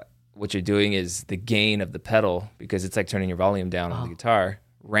whatever, what you're doing is the gain of the pedal, because it's like turning your volume down on the guitar,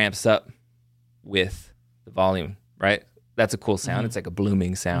 ramps up with the volume, right? That's a cool sound. It's like a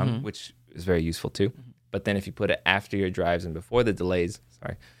blooming sound, which is very useful too. But then if you put it after your drives and before the delays,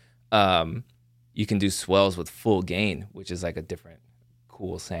 you can do swells with full gain, which is like a different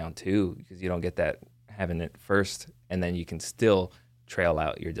cool sound too, because you don't get that having it first, and then you can still trail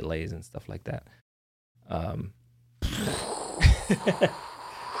out your delays and stuff like that.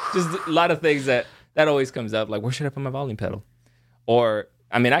 Just a lot of things that always comes up, like, where should I put my volume pedal? Or,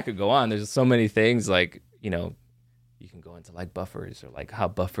 I mean, I could go on. There's so many things, like, you know, you can go into like buffers, or like how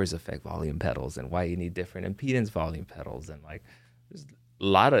buffers affect volume pedals and why you need different impedance volume pedals. And like, there's a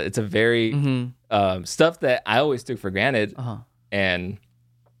lot of, it's a very stuff that I always took for granted. And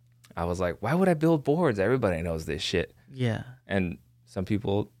I was like, why would I build boards? Everybody knows this shit. Yeah. And some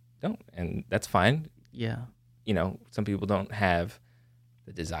people don't, and that's fine. Yeah. You know, some people don't have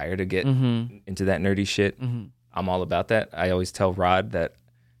the desire to get into that nerdy shit. I'm all about that. I always tell Rod that,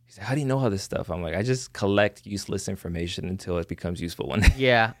 he's like, how do you know all this stuff? I'm like, I just collect useless information until it becomes useful one day.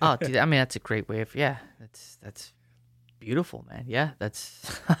 Yeah. Oh, dude, I mean, that's a great way of, that's beautiful, man. Yeah.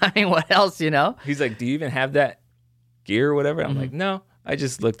 That's, I mean, what else, you know? He's like, do you even have that gear or whatever? I'm like, no, I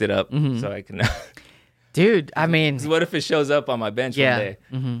just looked it up so I can know. Dude, I mean, What if it shows up on my bench one day?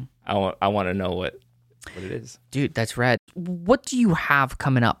 Mm-hmm. I want to know what it is. Dude, that's rad. What do you have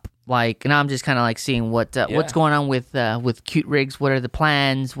coming up? Like, and I'm just kind of like seeing what's going on with Cute Rigs. What are the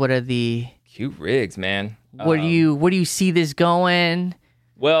plans? What are the Cute Rigs, man? where do you see this going?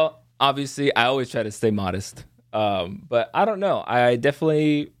 Well, obviously, I always try to stay modest, but I don't know. I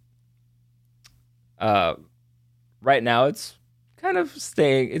definitely right now it's kind of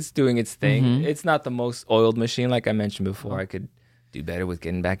it's doing its thing. It's not the most oiled machine, like I mentioned before. I could do better with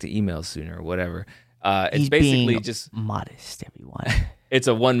getting back to emails sooner or whatever. It's He's basically being just modest, everyone. it's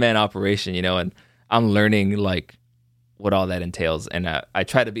a one-man operation, you know, and I'm learning like what all that entails, and I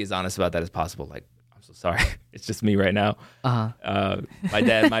try to be as honest about that as possible. Like, I'm so sorry, it's just me right now. My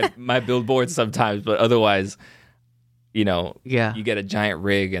dad my build boards sometimes, but otherwise, you know, you get a giant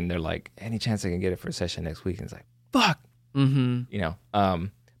rig and they're like, any chance I can get it for a session next week? And it's like, fuck. You know,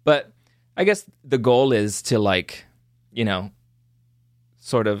 but I guess the goal is to, like, you know,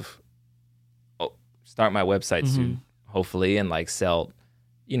 sort of start my website soon, hopefully, and like sell,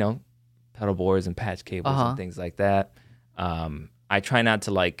 you know, pedal boards and patch cables and things like that. I try not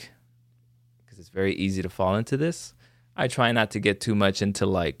to, like, because it's very easy to fall into this, I try not to get too much into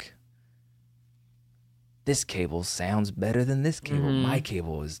like, this cable sounds better than this cable. My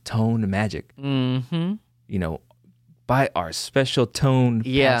cable is tone magic. You know, buy our special tone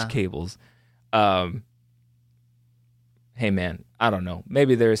patch cables. Hey man, I don't know.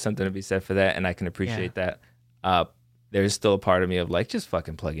 Maybe there is something to be said for that, and I can appreciate that. There's still a part of me of like, just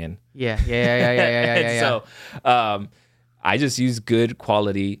fucking plug in. Yeah. So, I just use good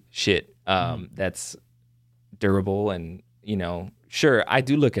quality shit that's durable, and, you know, sure, I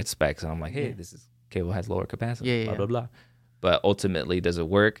do look at specs and I'm like, hey, this cable has lower capacity, blah, blah, blah. But ultimately, does it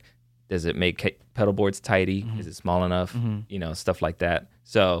work? Does it make pedal boards tidy? Is it small enough? You know, stuff like that.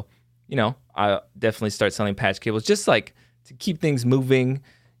 So, you know, I definitely start selling patch cables just like to keep things moving,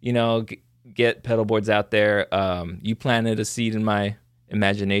 you know, get pedal boards out there. You planted a seed in my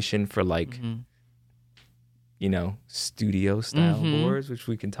imagination for like, you know, studio style boards, which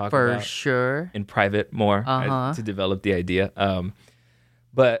we can talk about for sure in private more to develop the idea. And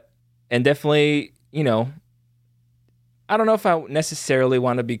definitely, you know, I don't know if I necessarily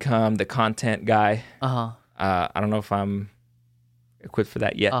want to become the content guy. I don't know if I'm equipped for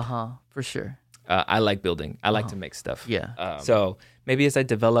that yet. For sure. I like building. I like to make stuff. Yeah. So maybe as I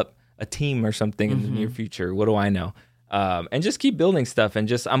develop a team or something in the near future, what do I know? and just keep building stuff. And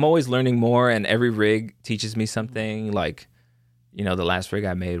just I'm always learning more, and every rig teaches me something. Like, you know, the last rig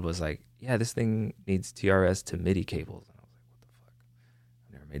I made was like, yeah, this thing needs TRS to MIDI cables. And I was like, what the fuck?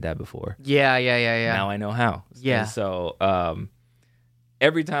 I've never made that before. Yeah. Now I know how. Yeah. And so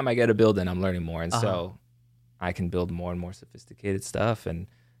every time I get a build in, I'm learning more. And so I can build more and more sophisticated stuff. And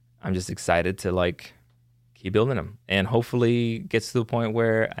I'm just excited to like keep building them. And hopefully gets to the point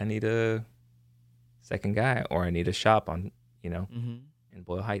where I need a second guy or I need a shop on, you know, in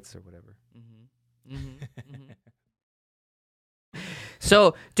Boyle Heights or whatever.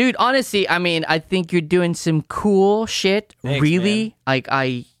 So, dude, honestly, I mean, I think you're doing some cool shit. Thanks, really,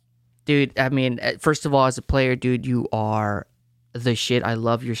 man. Dude, I mean, first of all, as a player, dude, you are the shit. I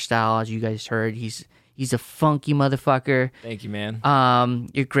love your style, as you guys heard. He's a funky motherfucker. Thank you, man.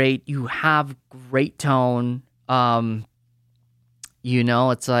 You're great. You have great tone. You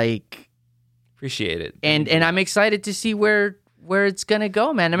know, it's like, Appreciate it. and I'm excited to see where it's gonna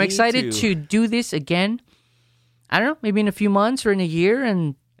go, man. I'm Me excited too. to do this again. I don't know, maybe in a few months or in a year,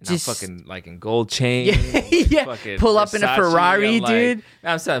 and And just I'm fucking like in gold chain. yeah, fucking pull up in a Versace. Ferrari, I'm like, dude.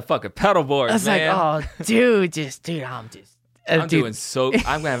 I'm selling fucking pedal boards, I was man. like, oh, dude, I'm just, I'm dude, doing so.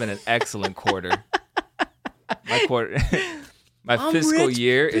 I'm having an excellent quarter. My I'm fiscal rich,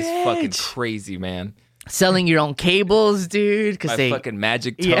 year is fucking bitch. crazy, man. selling your own cables, dude, My because they fucking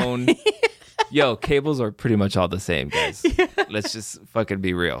magic Yeah. tone. Yo, cables are pretty much all the same, guys. Let's just fucking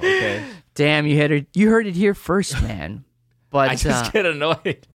be real, okay? damn, you heard it here first, man. But I just get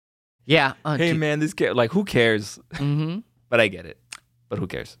annoyed. yeah, Hey, man, this like who cares? Mm-hmm. But I get it. But who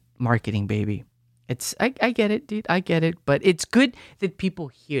cares? Marketing, baby. I get it, dude. I get it. But it's good that people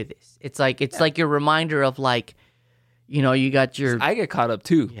hear this. It's like your reminder of like, you know, you got your I get caught up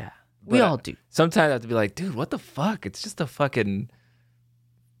too. yeah. We But all do. Sometimes I have to be like, dude, what the fuck? It's just a fucking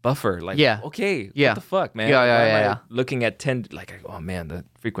buffer. Like, Yeah. okay, Yeah. what the fuck, man? Yeah, Why am I yeah. Looking at 10, like, oh man, the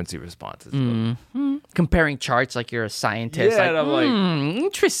frequency response is low. Comparing charts like you're a scientist. Yeah, like, and I'm like-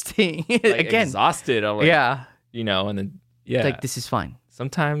 interesting. Like, Again, exhausted. I'm like, yeah. you know, and then yeah, Like this is fine.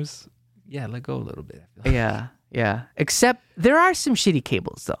 sometimes, yeah, let go a little bit. I feel like. Yeah. Except there are some shitty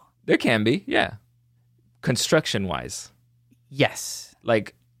cables though. There can be, yeah. Construction wise, Yes.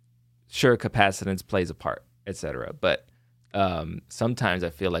 like, sure, capacitance plays a part, etc. But sometimes I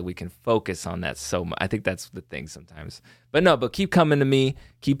feel like we can focus on that so much. I think that's the thing sometimes. But no, but keep coming to me,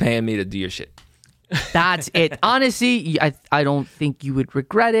 keep paying me to do your shit. That's it. Honestly, I don't think you would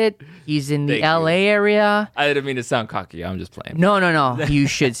regret it. He's in the Thank you. LA area. I didn't mean to sound cocky. I'm just playing. No. You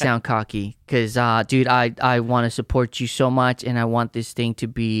should sound cocky because, dude, I want to support you so much, and I want this thing to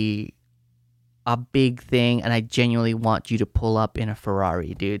be a big thing, and I genuinely want you to pull up in a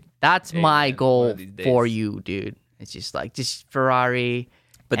Ferrari, dude. That's Hey, my man, one goal of these for days. you, dude. It's just like Ferrari,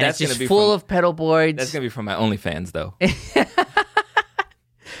 But and that's it's gonna just be full from- of pedal boards. That's gonna be from my OnlyFans though.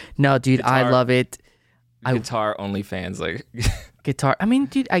 No, dude, I Guitar. love it. Guitar OnlyFans, like Guitar. I mean,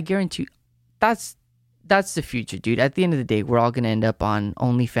 dude, I guarantee you, that's the future, dude. At the end of the day, we're all gonna end up on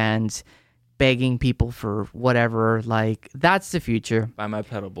OnlyFans, begging people for whatever. Like, that's the future. buy my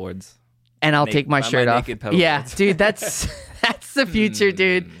pedal boards. And I'll Naked- take my buy my shirt off. naked pedal Yeah, boards. dude, that's the future,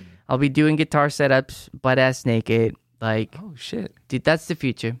 dude. I'll be doing guitar setups, butt ass naked. Like, Oh shit! dude, that's the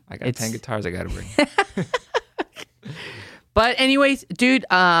future. I got 10 guitars I gotta bring. But anyways, dude,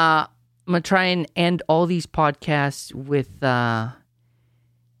 I'm gonna try and end all these podcasts with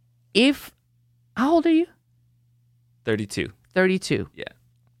if how old are you? 32. 32. Yeah.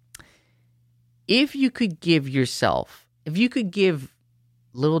 If you could give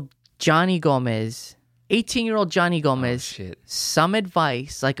little Johnny Gomez, 18-year-old Johnny Oh Gomez, shit! some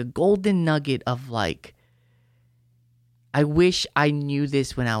advice, like a golden nugget of like, I wish I knew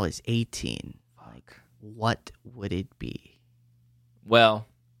this when I was 18. Like, what would it be? Well,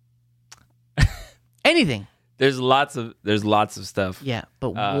 Anything. there's lots of stuff. Yeah,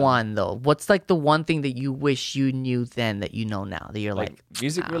 but one though. What's like the one thing that you wish you knew then that you know now that you're like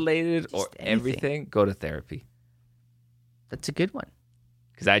music related or just anything. everything. Go to therapy that's a good one.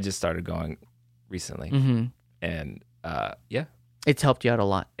 because I just started going recently, Mm-hmm. and yeah, It's helped you out a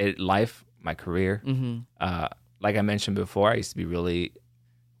lot. life, my career. Mm-hmm. Like I mentioned before, I used to be really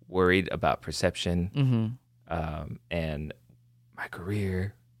worried about perception Mm-hmm. and my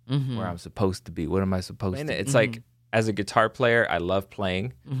career, Mm-hmm. where I'm supposed to be. What am I supposed to? It's like as a guitar player, I love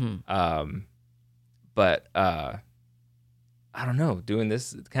playing, Mm-hmm. but I don't know. Doing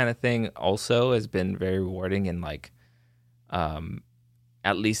this kind of thing also has been very rewarding, and like,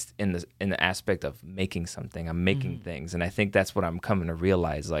 at least in the aspect of making something. I'm making things, and I think that's what I'm coming to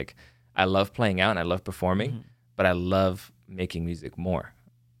realize. Like, I love playing out and I love performing, but I love making music more.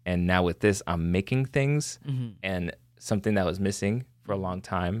 And now with this, I'm making things, Mm-hmm. and something that was missing for a long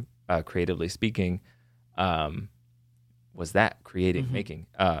time, creatively speaking, was that creating, making.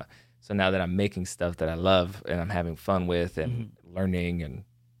 So now that I'm making stuff that I love and I'm having fun with and learning, and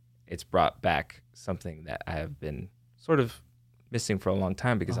it's brought back something that I have been sort of missing for a long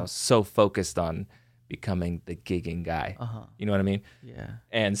time because I was so focused on becoming the gigging guy. You know what I mean? Yeah.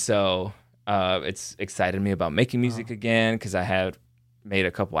 And so it's excited me about making music again, because I had made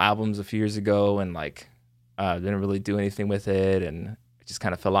a couple albums a few years ago and like didn't really do anything with it, and I just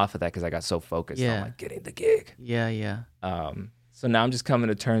kind of fell off of that because I got so focused on like getting the gig. Yeah. So now I'm just coming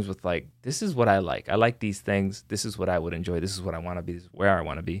to terms with like, this is what I like. I like these things. This is what I would enjoy. This is what I want to be. This is where I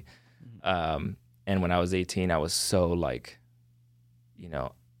want to be. And when I was 18, I was so like, you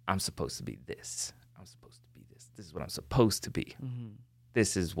know, I'm supposed to be this. I'm supposed to be this. This is what I'm supposed to be.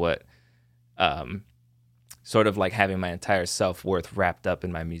 This is what, sort of like having my entire self-worth wrapped up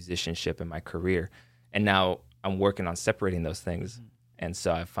in my musicianship and my career. And now I'm working on separating those things. And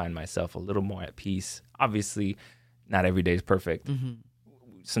so I find myself a little more at peace. Obviously, not every day is perfect.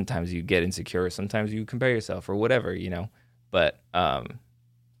 Sometimes you get insecure. Sometimes you compare yourself or whatever, you know. But I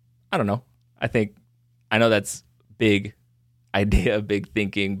don't know. I know that's big idea, big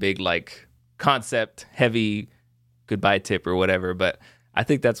thinking, big like concept, heavy goodbye tip or whatever. But I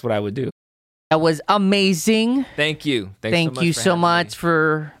think that's what I would do. That was amazing. Thank you. Thank you so much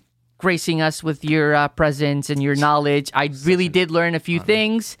for gracing us with your presence and your knowledge. I really did learn a few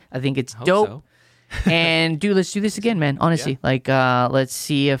things. I think it's dope. So. And dude, let's do this again, man. Honestly, like let's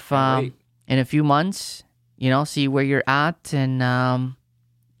see if in a few months, you know, see where you're at, and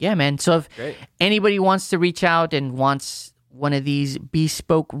yeah, man. So if anybody wants to reach out and wants one of these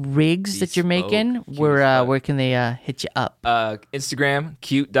bespoke rigs that you're making, where can they hit you up? Instagram,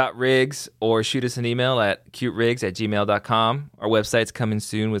 cute.rigs, or shoot us an email at cuterigs@gmail.com. Our website's coming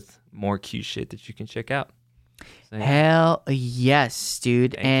soon with more cute shit that you can check out. So, yeah. Hell yes,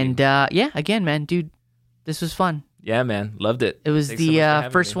 dude. Thank you. Yeah, again, man, dude, this was fun. Yeah, man. Loved it. It was Thanks so much for the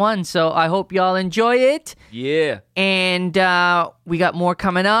having first me. one, so I hope y'all enjoy it. Yeah. And we got more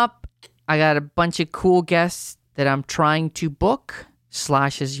coming up. I got a bunch of cool guests that I'm trying to book.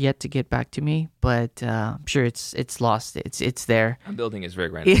 Slash has yet to get back to me, but I'm sure it's lost. It's there. I'm building his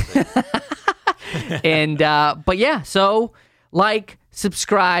rig right now. And but yeah, so like,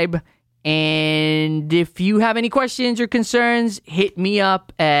 subscribe, and if you have any questions or concerns, hit me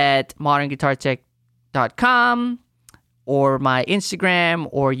up at modernguitartech.com or my Instagram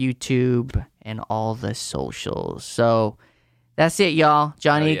or YouTube and all the socials. So that's it, y'all.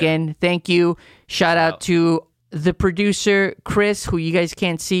 Johnny again, thank you. Shout out to the producer, Chris, who you guys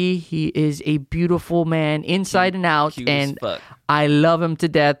can't see. He is a beautiful man inside and out, Cute and as fuck. I love him to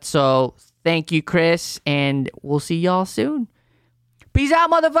death. So thank you, Chris, and we'll see y'all soon. Peace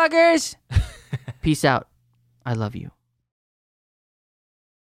out, motherfuckers. Peace out. I love you.